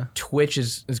think Yeah.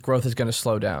 Twitch's growth is going to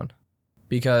slow down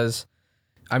because,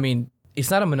 I mean, it's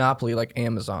not a monopoly like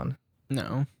Amazon.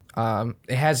 No.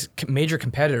 It has major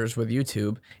competitors with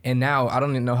YouTube, and now I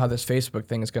don't even know how this Facebook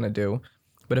thing is going to do.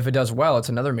 But if it does well, it's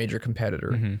another major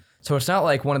competitor. Mm-hmm. So it's not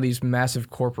like one of these massive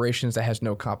corporations that has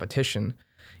no competition.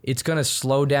 It's going to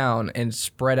slow down and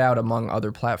spread out among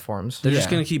other platforms. They're just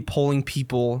Yeah. gonna keep pulling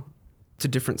people to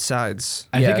different sides.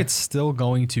 I think Yeah. it's still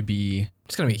going to be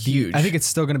It's going to be huge. I think it's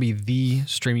still going to be the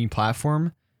streaming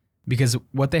platform because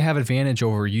what they have advantage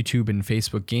over YouTube and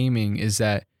Facebook gaming is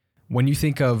that when you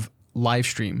think of live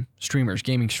streamers,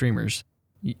 gaming streamers,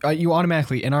 you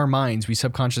automatically, in our minds, we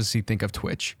subconsciously think of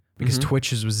Twitch because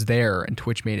Twitch was there and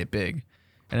Twitch made it big.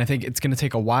 And I think it's going to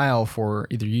take a while for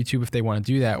either YouTube, if they want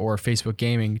to do that, or Facebook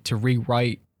gaming to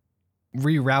reroute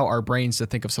our brains to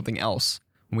think of something else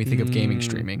when we think of gaming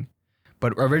streaming.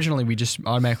 But originally, we just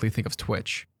automatically think of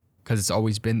Twitch because it's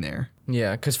always been there.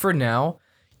 Yeah, because for now,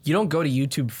 you don't go to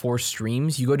YouTube for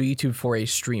streams. You go to YouTube for a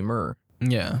streamer.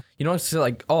 Yeah. You don't say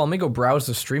like, oh, let me go browse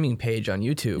the streaming page on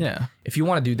YouTube. Yeah. If you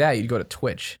want to do that, you'd go to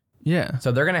Twitch. Yeah.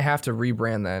 So they're going to have to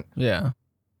rebrand that. Yeah.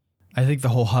 I think the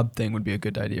whole hub thing would be a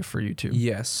good idea for YouTube.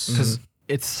 Yes. Because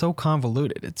it's so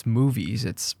convoluted. It's movies,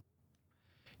 it's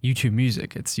YouTube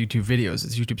music, it's YouTube videos,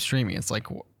 it's YouTube streaming. It's like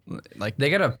They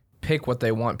got to pick what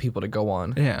they want people to go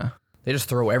on. yeah. They just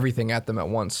throw everything at them at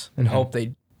once and hope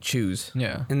they choose.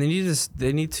 Yeah. And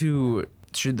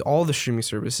all the streaming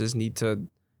services need to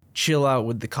chill out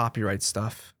with the copyright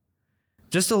stuff.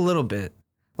 Just a little bit.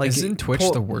 Like Isn't Twitch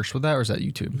the worst with that, or is that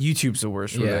YouTube? YouTube's the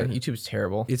worst with Yeah, it. YouTube's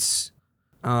terrible. It's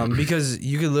because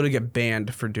you could literally get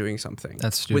banned for doing something.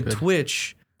 That's stupid. With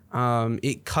Twitch,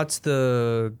 it cuts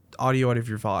the audio out of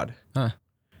your VOD. Huh.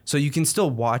 So you can still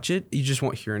watch it, you just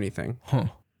won't hear anything. Huh.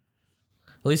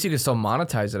 At least you can still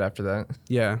monetize it after that.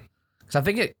 Yeah. Because I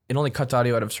think it only cuts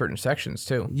audio out of certain sections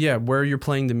too. Yeah, where you're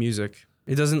playing the music.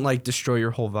 It doesn't like destroy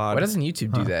your whole VOD. Why doesn't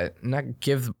YouTube do that? Not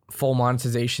give full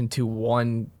monetization to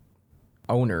one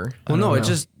owner. Well, no, don't it know.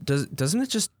 just doesn't it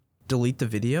just delete the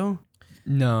video?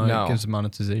 No, No. it gives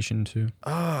monetization too.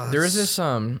 There is this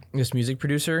music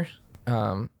producer,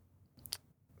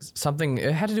 something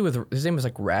it had to do with his name was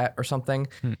like Rat or something,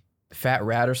 Fat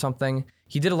Rat or something.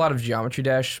 He did a lot of Geometry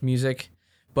Dash music,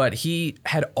 but he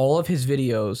had all of his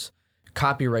videos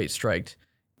copyright striked,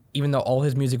 even though all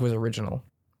his music was original.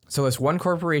 So this one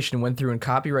corporation went through and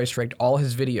copyright striked all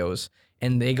his videos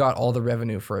and they got all the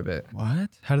revenue for a bit. What?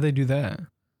 How do they do that?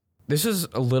 This is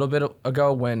a little bit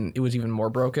ago when it was even more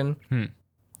broken. Hmm.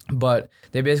 But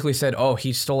they basically said, "Oh,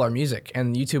 he stole our music,"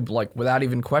 and YouTube, like without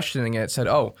even questioning it, said,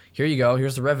 "Oh, here you go.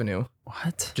 Here's the revenue."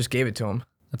 What? Just gave it to him,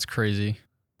 That's crazy.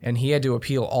 and he had to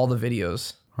appeal all the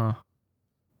videos. Huh.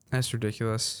 That's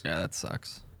ridiculous. Yeah, that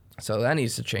sucks. So that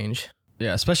needs to change.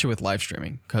 Yeah, especially with live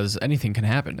streaming, because anything can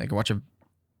happen. They can watch a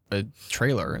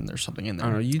trailer and there's something in I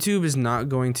don't know. there. YouTube is not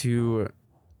going to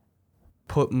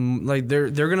put like they're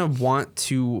gonna want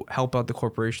to help out the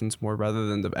corporations more rather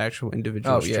than the actual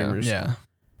individual Oh, yeah. streamers. Yeah,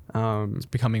 it's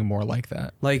becoming more like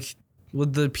that. Like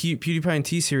with the PewDiePie and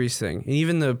T-Series thing, and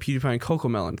even the PewDiePie and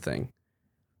Cocomelon thing,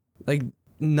 like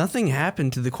nothing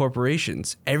happened to the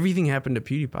corporations. Everything happened to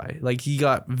PewDiePie. Like he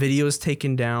got videos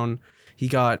taken down, he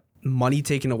got money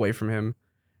taken away from him.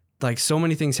 Like so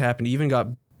many things happened. He even got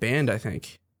banned, I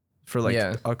think, for like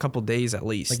Yeah. a couple days at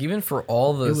least. Like even for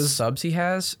all the It was- subs he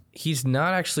has, he's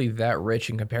not actually that rich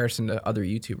in comparison to other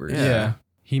YouTubers. Yeah.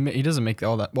 He doesn't make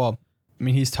all that. Well, I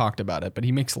mean, he's talked about it, but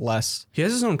he makes less. He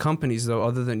has his own companies though,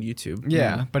 other than YouTube.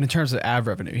 Yeah, but in terms of ad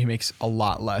revenue, he makes a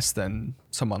lot less than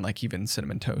someone like even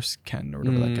Cinnamon Toast Ken or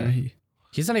whatever that guy.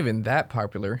 He's not even that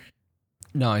popular.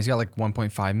 No, he's got like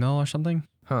 1.5 mil or something.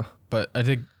 Huh. But I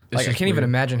think it's Like I just can't even weird.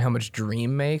 imagine how much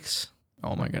Dream makes.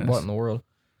 Oh my goodness. What in the world?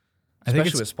 I think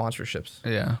Especially it's with sponsorships.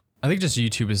 yeah. I think just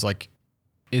YouTube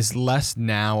is less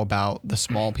now about the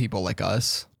small people like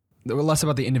us. We're less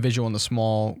about the individual and the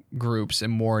small groups,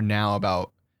 and more now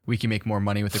about we can make more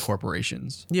money with the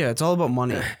corporations. Yeah, it's all about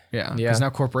money. Yeah, Yeah. because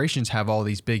now corporations have all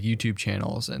these big YouTube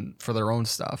channels and for their own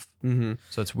stuff, Mm-hmm.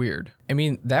 so it's weird. I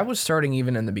mean, that was starting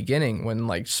even in the beginning when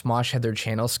like Smosh had their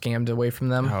channel scammed away from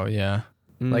them. Oh yeah,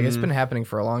 Like it's been happening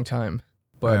for a long time.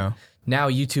 But yeah. now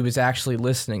YouTube is actually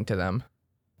listening to them.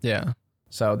 Yeah,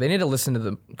 So they need to listen to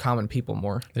the common people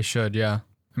more. they should. Yeah,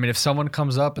 I mean, if someone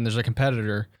comes up and there's a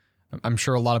competitor, I'm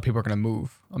sure a lot of people are gonna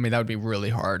move. I mean, that would be really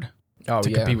hard Oh to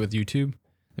yeah. compete with YouTube.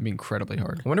 It'd be incredibly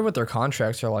hard. I wonder what their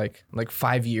contracts are like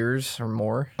 5 years or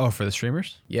more. Oh, for the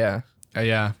streamers? Yeah.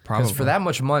 Yeah, probably. Because for that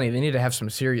much money, they need to have some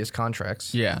serious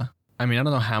contracts. Yeah. I mean, I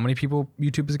don't know how many people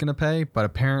YouTube is going to pay, but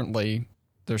apparently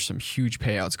there's some huge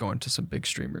payouts going to some big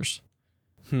streamers.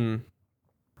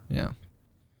 Yeah.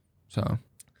 So,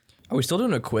 Are we still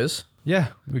doing a quiz? yeah,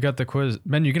 we got the quiz.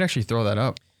 Ben, you can actually throw that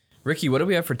up. Ricky, what do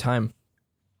we have for time?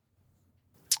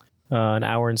 An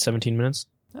hour and 17 minutes.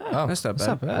 Oh, That's not bad.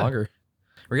 not bad. Longer.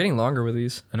 We're getting longer with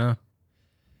these. I know.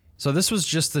 So this was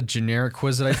just the generic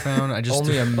quiz that I found. I just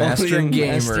Only a master Only a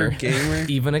gamer. master gamer.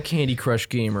 Even a Candy Crush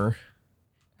gamer.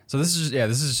 So this is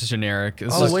just generic.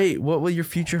 This Oh is, wait, what will your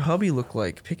future hubby look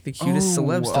like? Pick the cutest Oh,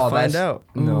 celebs to oh, find that's- out.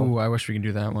 Ooh, I wish we could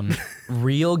do that one.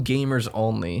 Real gamers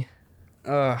only.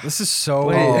 This is so.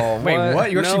 Wait, wait, what?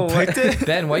 what? You actually No, picked it?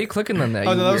 Ben, why are you clicking on that?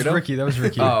 Oh you no, that was weirdo? Ricky. That was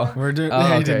Ricky. Oh. We're doing. Oh, yeah,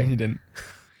 he okay. didn't. He didn't.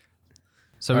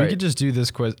 So we Alright. could just do this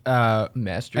quiz.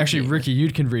 Master Actually, gamer. Ricky,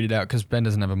 you can read it out because Ben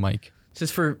doesn't have a mic. This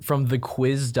is from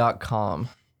thequiz.com.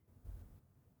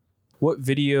 What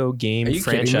video game Are you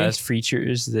kidding franchise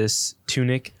features this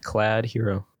tunic-clad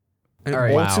hero? An All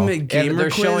right. Wow. ultimate And gamer they're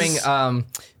quiz?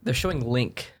 showing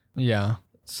Link. Yeah,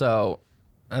 So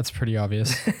that's pretty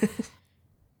obvious.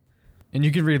 And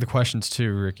you can read the questions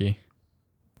too, Ricky.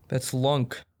 that's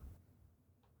Lunk.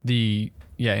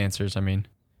 Answers. I mean,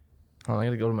 Oh, I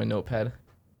gotta go to my notepad.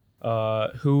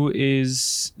 Who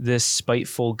is this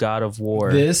spiteful god of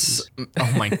war? this.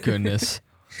 Oh my goodness.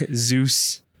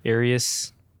 Zeus,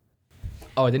 Arius.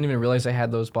 Oh, I didn't even realize I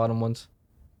had those bottom ones.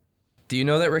 Do you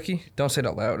know that, Ricky? Don't say it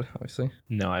out loud, obviously.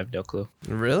 No, I have no clue.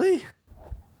 Really?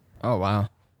 Oh wow.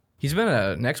 He's been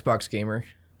an Xbox gamer.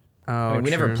 Oh, I mean, we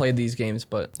never true. played these games,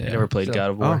 but Yeah. I never played So- God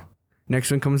of Oh, War.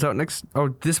 next one comes out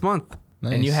this month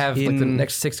and you Nice. have like the In-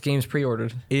 next 6 games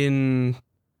pre-ordered. in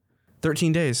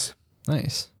 13 days.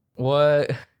 nice.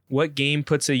 What? What game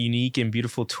puts a unique and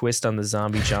beautiful twist on the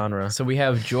zombie genre? So we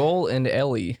have Joel and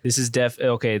Ellie. This is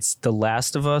okay. It's The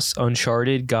Last of Us,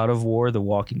 Uncharted, God of War, The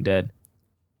Walking Dead.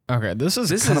 Okay, this is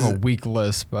This kind is- of a weak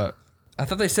list, but I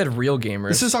thought they said real gamers.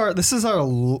 this is our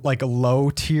like a low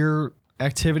tier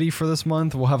activity for this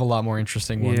month. We'll have a lot more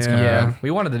interesting ones. Yeah. coming yeah. up.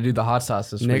 We wanted to do the hot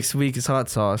sauce this Next week is hot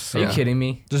sauce. week. Are So. you kidding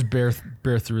me? Just bear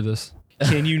through this.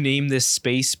 Can you name this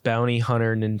space bounty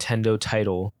hunter Nintendo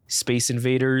title? Space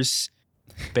Invaders,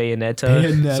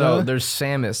 Bayonetta, So there's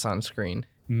Samus on screen.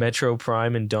 Metro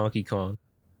Prime, and Donkey Kong.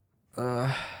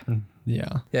 yeah,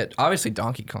 Yeah, obviously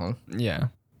Donkey Kong. yeah,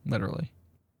 literally.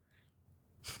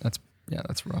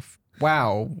 That's rough.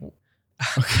 Wow.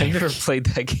 I never played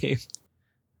that game.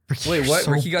 Ricky, Wait, you're what?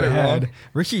 Ricky got it wrong?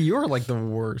 Ricky, you're like the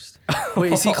worst.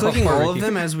 Wait, is he clicking all of Ricky.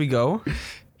 them as we go?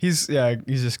 He's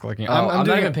just clicking. I'm I'm not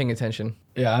doing even it. paying attention.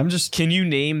 Yeah, I'm just. Can you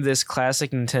name this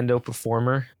classic Nintendo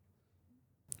performer?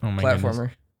 Oh my goodness.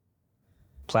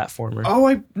 Platformer.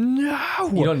 Oh,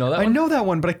 no. You don't know that I one? know that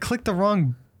one, but I clicked the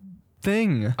wrong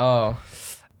thing. Oh,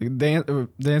 The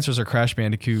answers are Crash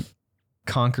Bandicoot,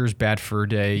 Conker's Bad Fur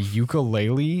Day,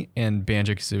 Ukulele, and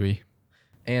Banjo-Kazooie.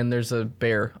 and there's a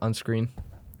bear on screen.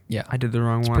 Yeah, I did the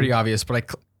wrong one. pretty obvious, but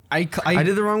I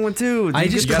did the wrong one too. I You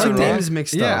just got clicked the it. names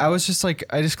mixed Yeah, up. I was just like,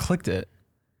 I just clicked it.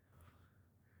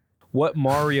 What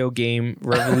Mario game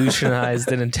revolutionized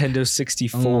the Nintendo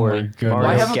 64? Oh my goodness. Mario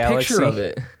I have a Galaxy, picture of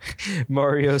it.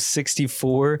 Mario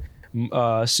 64,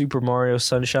 Super Mario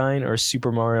Sunshine, or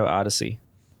Super Mario Odyssey?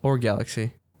 Or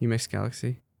Galaxy. You mixed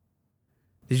Galaxy.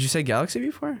 Did you say Galaxy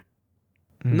before?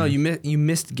 No, you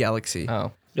missed Galaxy.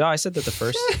 Oh, Yeah, I said that the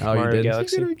first. Oh, you Mario did? You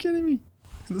Galaxy. gotta be kidding me.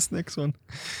 This next one.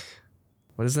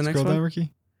 What is the next Scroll one? down,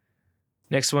 Ricky.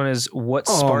 Next one is what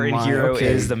Oh Spartan my, hero okay.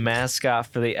 is the mascot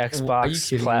for the Are you Xbox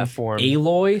kidding me? platform?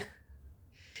 Aloy.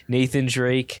 Nathan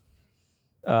Drake,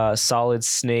 Solid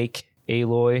Snake,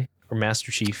 Aloy, or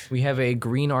Master Chief? We have a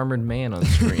green armored man on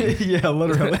screen. Yeah,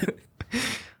 literally.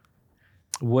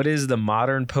 What is the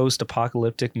modern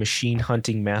post-apocalyptic machine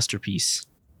hunting masterpiece?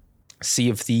 Sea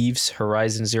of Thieves,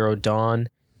 Horizon Zero Dawn,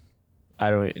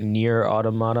 Near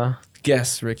Automata,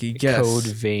 Guess, Ricky. Guess. Code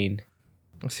Vein.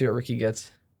 Let's see what Ricky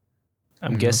gets.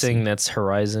 I'm guessing that's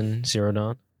Horizon Zero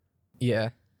Dawn. Yeah,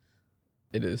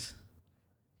 it is.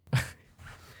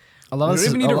 A lot We of don't this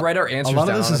even is, need a to lo- write our a answers lot of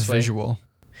down, this is honestly. visual.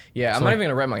 Yeah, I'm So, not even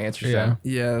gonna write my answers Yeah. down.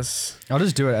 Yes. I'll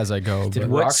just do it as I go. Did but-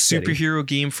 What Rocksteady. superhero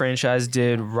game franchise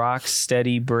did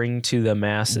Rocksteady bring to the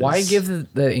masses? Why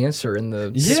give the answer in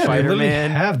the? Yeah, they literally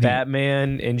Spider-Man, have the-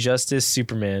 Batman, Injustice,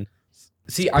 Superman?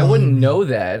 See, I wouldn't know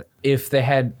that if they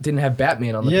didn't have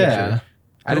Batman on the Yeah. picture.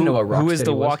 I didn't know what Rocksteady Who is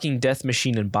the was. walking death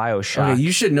machine in BioShock? Okay,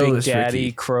 you should know Big this, Daddy,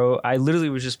 Ricky. Crow. I literally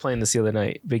was just playing this the other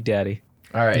night. Big Daddy.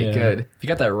 All right, Yeah. good. If you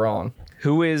got that wrong,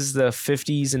 Who is the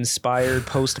 50s inspired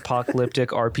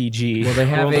post-apocalyptic RPG? well, they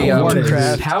have World a of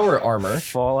Warcraft. power armor.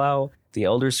 Fallout, The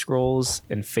Elder Scrolls,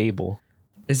 and Fable.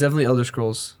 It's definitely Elder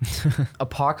Scrolls.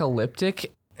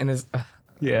 Apocalyptic and is. I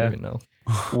don't even know.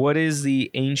 What is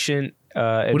the ancient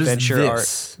What is adventure?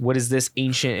 this? What is this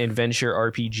ancient adventure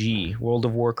RPG? World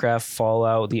of Warcraft,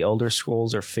 Fallout, The Elder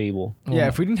Scrolls, or Fable? Yeah,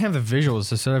 if we didn't have the visuals,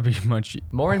 this would be much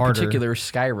More in harder. particular,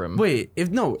 Skyrim. Wait,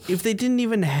 if they didn't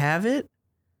even have it,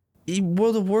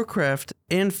 World of Warcraft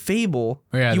and Fable,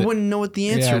 Yeah, you wouldn't know what the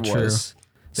answer yeah, true. was.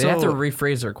 they have to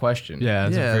rephrase their question. Yeah,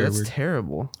 it's yeah, very that's weird.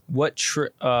 terrible. What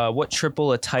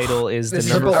triple A title is the This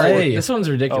number triple 4? A. This one's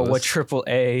ridiculous. Oh, what triple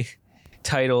A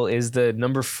title is the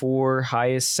number 4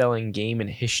 highest selling game in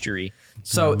history?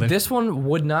 So this one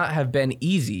would not have been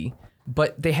easy,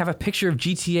 but they have a picture of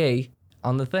GTA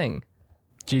on the thing.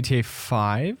 GTA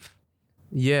 5?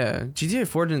 Yeah, GTA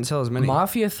 4 didn't sell as many.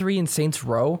 Mafia 3 and Saints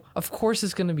Row. Of course,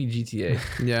 it's gonna be GTA.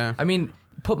 yeah. I mean,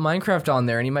 put Minecraft on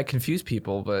there, and you might confuse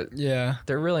people, but Yeah.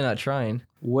 they're really not trying.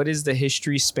 What is the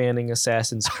history spanning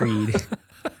Assassin's Creed?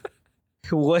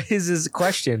 What is this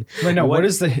question? Wait, no, what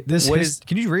is the this what his- is-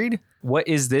 Can you read? What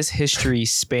is this history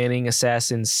spanning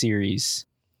Assassin's series?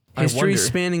 History wonder.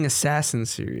 spanning Assassin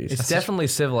series. It's definitely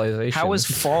Civilization. How is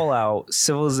Fallout,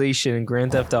 Civilization, and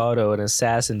Grand Theft Auto an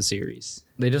Assassin series?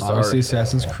 they just Obviously, are?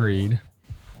 Assassin's Creed.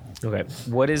 Okay.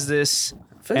 What is this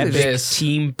feel like epic this-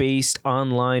 team-based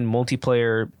online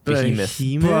multiplayer behemoth?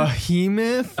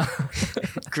 Behemoth?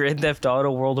 Grand Theft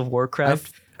Auto, World of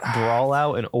Warcraft,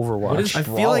 Brawlout, and Overwatch. What is- I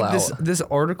feel like Brawlout. this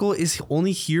article is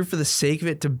only here for the sake of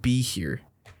it to be here.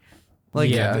 Like,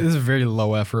 Yeah. This is a very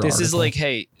low effort. This is article. like,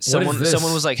 hey, is someone this?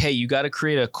 was like, hey, you got to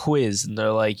create a quiz, and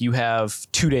they're like, you have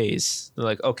 2 days. They're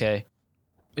like, okay,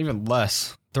 even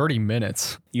less. 30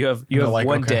 minutes. you have they're like,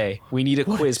 one okay. day. We need a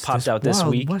quiz popped out this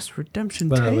Wild week. West Redemption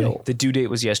Literally. Tale. The due date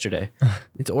was yesterday.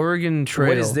 It's Oregon Trail.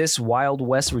 What is this Wild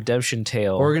West Redemption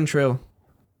Tale? Oregon Trail.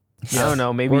 I don't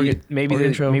know. Maybe Oregon-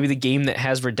 Oregon Trail. maybe the game that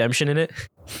has redemption in it.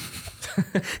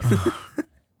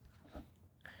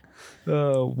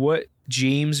 What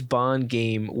James Bond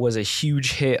game was a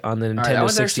huge hit on the Nintendo All right, that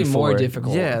was 64? actually more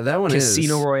difficult. Yeah, that one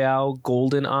Casino is. Royale,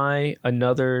 GoldenEye,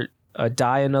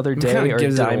 Die Another kinda Day, or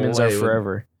gives it Diamonds Are away with-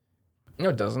 Forever. No,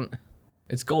 it doesn't.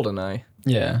 It's GoldenEye.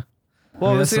 Yeah.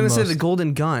 Well, I was that's going to the say most- the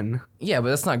Golden Gun. Yeah, but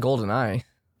that's not GoldenEye.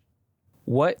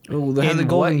 What Oh, they had In the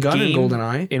Golden what Gun game- and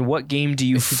GoldenEye. in what game do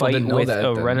you If people fight didn't know with that,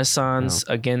 a then- Renaissance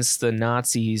against the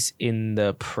Nazis in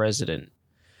the President?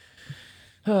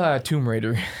 Tomb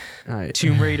Raider. All right.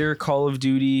 Tomb Raider, Call of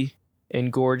Duty,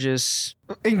 and Gorgeous.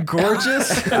 And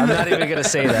gorgeous? I'm not even gonna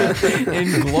say that.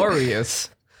 Inglorious.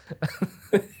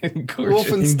 Gorgeous.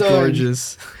 Wolfenstein.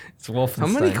 Gorgeous. It's Wolfenstein. How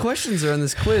many questions are on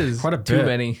this quiz? Quite a bit. Too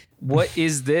many. What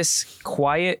is this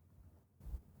quiet?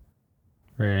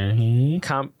 Ready?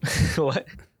 What?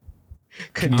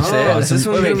 Can you say it? is this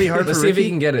one gonna be hard Let's for see if he Ricky?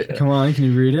 can get it. Come on, can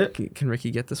you read it? Can Ricky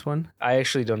get this one? I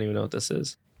actually don't even know what this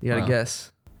is. You gotta Oh.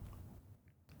 guess.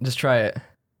 Just try it.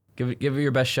 Give it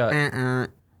your best shot.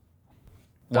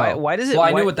 Why? Oh. Why does it? Well,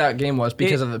 I why- knew what that game was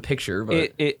because It- of the picture,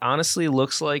 but It honestly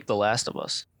looks like The Last of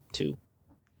Us 2.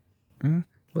 Mm.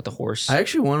 With the horse. I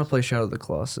actually want to play Shadow of the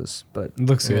Colossus, but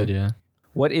Looks good, yeah.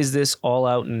 What is this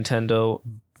all-out Nintendo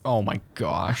Oh my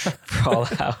gosh.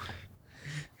 Brawlout?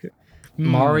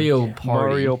 Mario Party.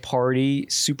 Mario Party,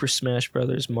 Super Smash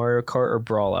Brothers, Mario Kart, or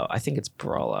Brawlout? I think it's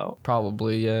Brawlout.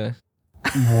 Probably, yeah.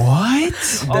 What?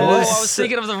 Oh, is- I was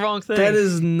thinking of the wrong thing. that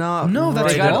is not. No, that's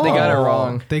right They got it- at they got it all.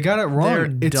 wrong. They got it wrong.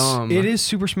 They're It's dumb. It is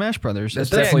Super Smash Brothers. That's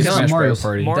It's definitely not Smash Mario Bros.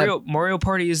 Party. Mario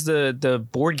Party is the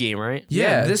board game, right?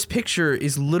 Yeah, Yeah. this picture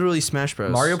is literally Smash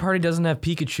Bros. Mario Party doesn't have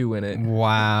Pikachu in it.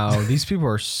 Wow, these people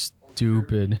are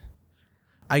stupid.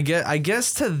 I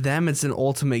guess to them it's an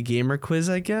ultimate gamer quiz.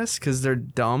 I guess because they're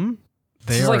dumb.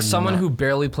 This is like someone who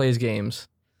barely plays games,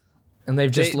 and they've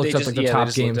just looked up like the they top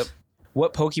just looked games. up-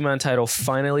 What Pokemon title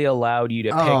finally allowed you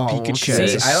to pick Oh, Pikachu okay.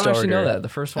 as a See, I don't actually know starter? that. The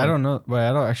first one. I don't know. Wait,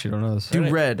 I don't actually don't know this. Do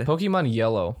red. Pokemon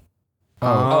Yellow.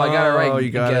 Oh, I got it right.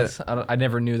 you got guess. I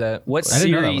never knew that. What I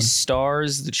didn't know that one. series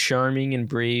stars the charming and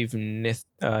brave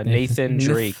Nathan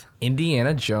Drake?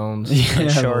 Indiana Jones. Yeah,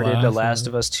 Uncharted, The Last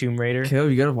of Us, Tomb Raider.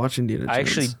 Caleb, you gotta watch Indiana Jones. I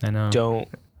actually I know. don't.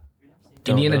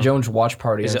 Indiana know. Jones watch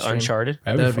party. Is on it stream. Uncharted?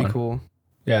 That'd be cool.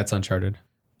 Yeah, it's Uncharted.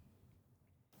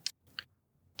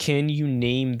 Can you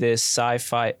name this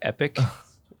sci-fi epic?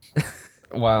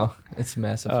 Wow, it's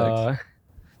Mass Effect.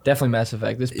 Definitely Mass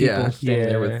Effect. There's people Yeah. standing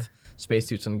there Yeah. with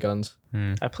spacesuits and guns.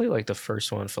 I played like the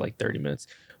first one for like 30 minutes.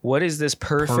 What is this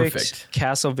perfect, Perfect.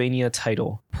 Castlevania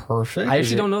title? Perfect. I Is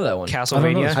actually it don't know that one.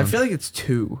 Castlevania? this I one. feel like it's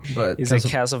 2, but Is it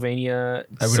Castlevania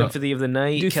I would- Symphony of the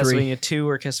Night, Do 3. Castlevania 2,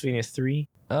 or Castlevania 3?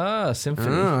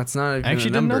 Symphony. oh, it's not. Even I actually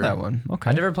a didn't know number. that one. Okay.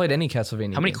 I never played any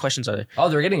Castlevania. How many games. questions are there? Oh,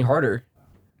 they're getting harder.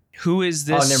 Who is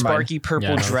Oh, this never mind. Sparky Purple Yeah,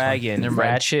 no, it's fine. Dragon? Never mind.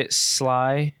 Ratchet,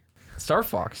 Sly, Star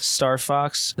Fox. Star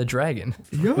Fox? The dragon.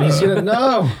 He's gonna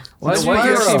know. Why It's did you Spyro.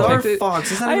 actually Star pick it?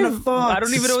 Fox. It's not even a fox. I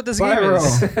don't even know what this Spyro.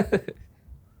 game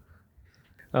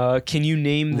is. Can you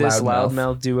name this Loudmouth.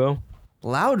 loudmouth duo?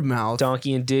 Loudmouth.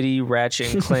 Donkey and Diddy,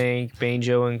 Ratchet and Clank,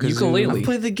 Banjo and Kazooie. Ukulele. I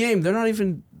played the game. They're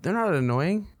not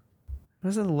annoying.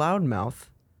 What's a loudmouth?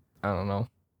 I don't know.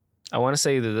 I want to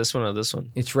say either this one or this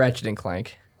one. It's Ratchet and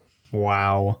Clank.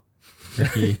 Wow.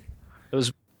 Ricky. It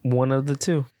was one of the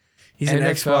two. He's an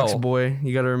NFL. Xbox boy.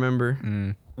 You gotta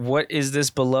remember. What is this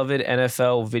beloved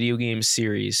NFL video game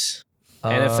series?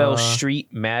 NFL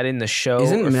Street, Madden, the show,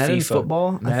 Isn't or Madden FIFA?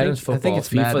 football? Madden's football. I think it's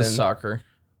FIFA's Madden. soccer.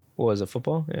 What was it,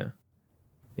 football? Yeah. Yeah,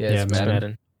 Yeah, it's It's Madden.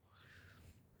 Madden.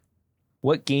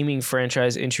 What gaming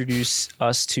franchise introduced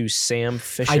us to Sam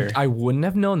Fisher? I wouldn't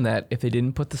have known that if they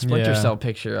didn't put the Splinter Yeah. Cell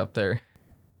picture up there.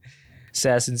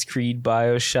 Assassin's Creed,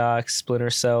 BioShock, Splinter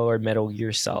Cell, or Metal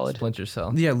Gear Solid? Splinter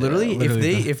Cell. Yeah, literally.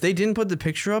 literally. If they didn't put the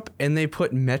picture up and they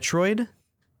put Metroid,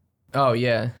 Oh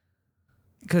yeah.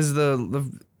 because the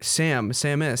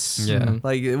Samus, Yeah.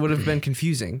 like it would have been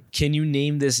confusing. Can you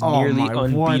name this Oh nearly my,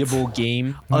 what? unbeatable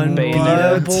game? Unbeatable?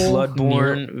 Bayonetta,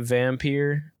 Bloodborne,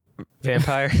 Vampire.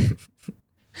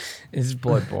 It's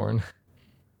Bloodborne.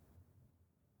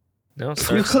 No,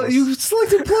 You Cells.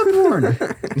 selected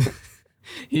Bloodborne.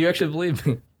 You actually believe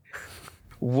me?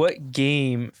 What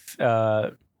game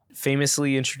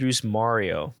famously introduced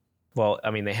Mario? Well,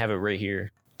 I mean, they have it right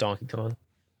here. Donkey Kong.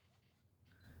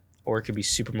 Or it could be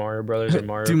Super Mario Brothers or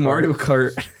Mario Do Kart. Mario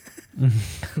Kart.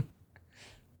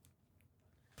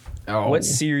 Oh. What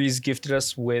series gifted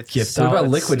us with Gifted. What about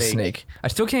Solid Liquid Snake? I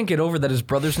still can't get over that his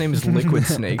brother's name is Liquid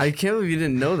Snake. I can't believe you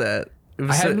didn't know that. It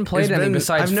was I hadn't played it's any been-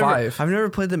 besides I've never, 5. I've never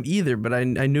played them either, but I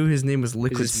knew his name was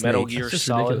Liquid this Snake. Metal Gear It's just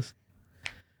Solid? ridiculous.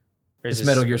 Or is It's this-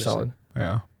 Metal Gear what is it? Solid.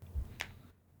 Yeah.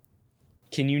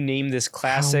 Can you name this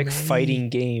classic many? fighting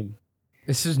game?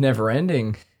 This is never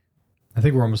ending. I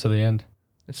think we're almost at the end.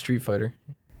 It's Street Fighter.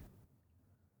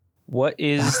 What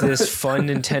is this fun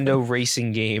Nintendo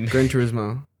racing game? Gran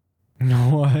Turismo.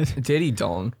 What? Diddy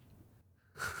Dong.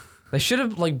 They should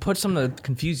have like put something to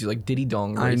confuse you, like Diddy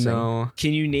Dong I Racing. know.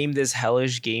 Can you name this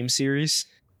hellish game series?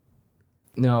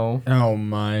 No. Oh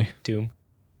my. Doom.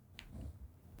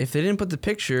 If they didn't put the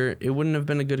picture, it wouldn't have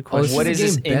been a good Oh, question. this What is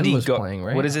is the this game Ben indie was playing,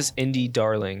 right? What is this indie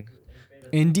darling?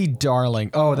 Indie Darling.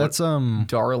 Oh, that's Darling.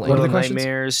 What are the Little questions?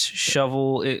 Nightmares,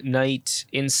 Shovel Knight,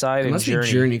 Inside, It and must Journey.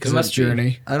 be Journey. It Because must be.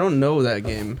 Journey. I don't know that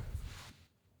game.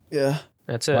 Yeah.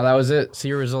 That's it. Well, that was it. See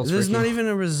your results. There's Ricky. not even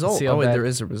a result. See how Oh wait, bad- there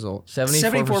is a result.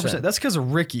 74%. That's because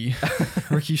of Ricky.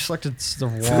 Ricky selected the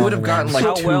wrong. We would have gotten like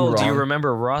How two well do you wrong.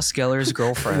 remember Ross Geller's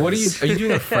girlfriend? What are you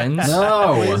doing a Friends?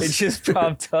 No. It just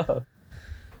popped up.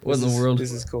 What in the world?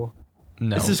 This is cool.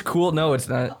 No. This is cool. No, it's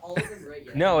not. All of them right,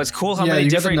 yeah. No, it's cool how Yeah, many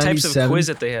you got the different types of 97. quiz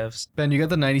that they have. Ben, you got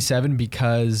the 97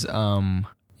 because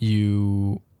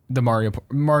the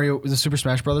Mario the Super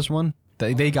Smash Brothers one.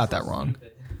 They got that wrong.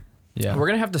 Yeah. We're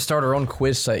gonna have to start our own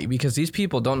quiz site because these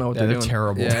people don't know what Yeah, they're they're doing.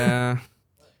 terrible. Yeah.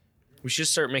 We should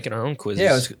start making our own quizzes.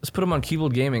 Yeah, let's put them on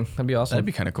Keyboard Gaming. That'd be awesome. That'd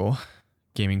be kind of cool.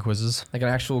 Gaming quizzes. like an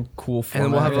actual cool And format.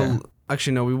 then we'll have Yeah.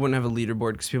 actually no, we wouldn't have a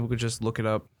leaderboard because people could just look it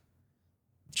up.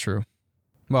 True.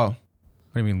 Well, what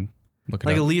do you mean? Look it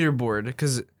Like a up. leaderboard,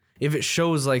 because if it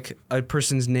shows like a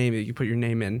person's name that you put your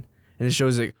name in, and it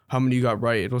shows like how many you got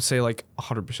right, it'll say like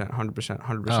 100%, 100%,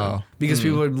 100%. Oh. Because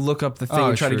people would look up the thing Oh,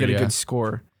 and try to true, get a yeah. good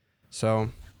score. So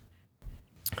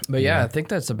But yeah, I think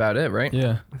that's about it, right?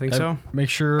 Yeah. I think so. Make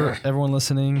sure everyone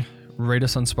listening rate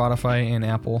us on Spotify and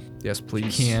Apple. Yes,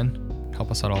 please. Can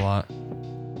help us out a lot.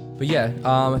 But yeah,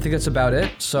 I think that's about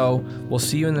it. So we'll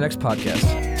see you in the next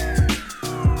podcast.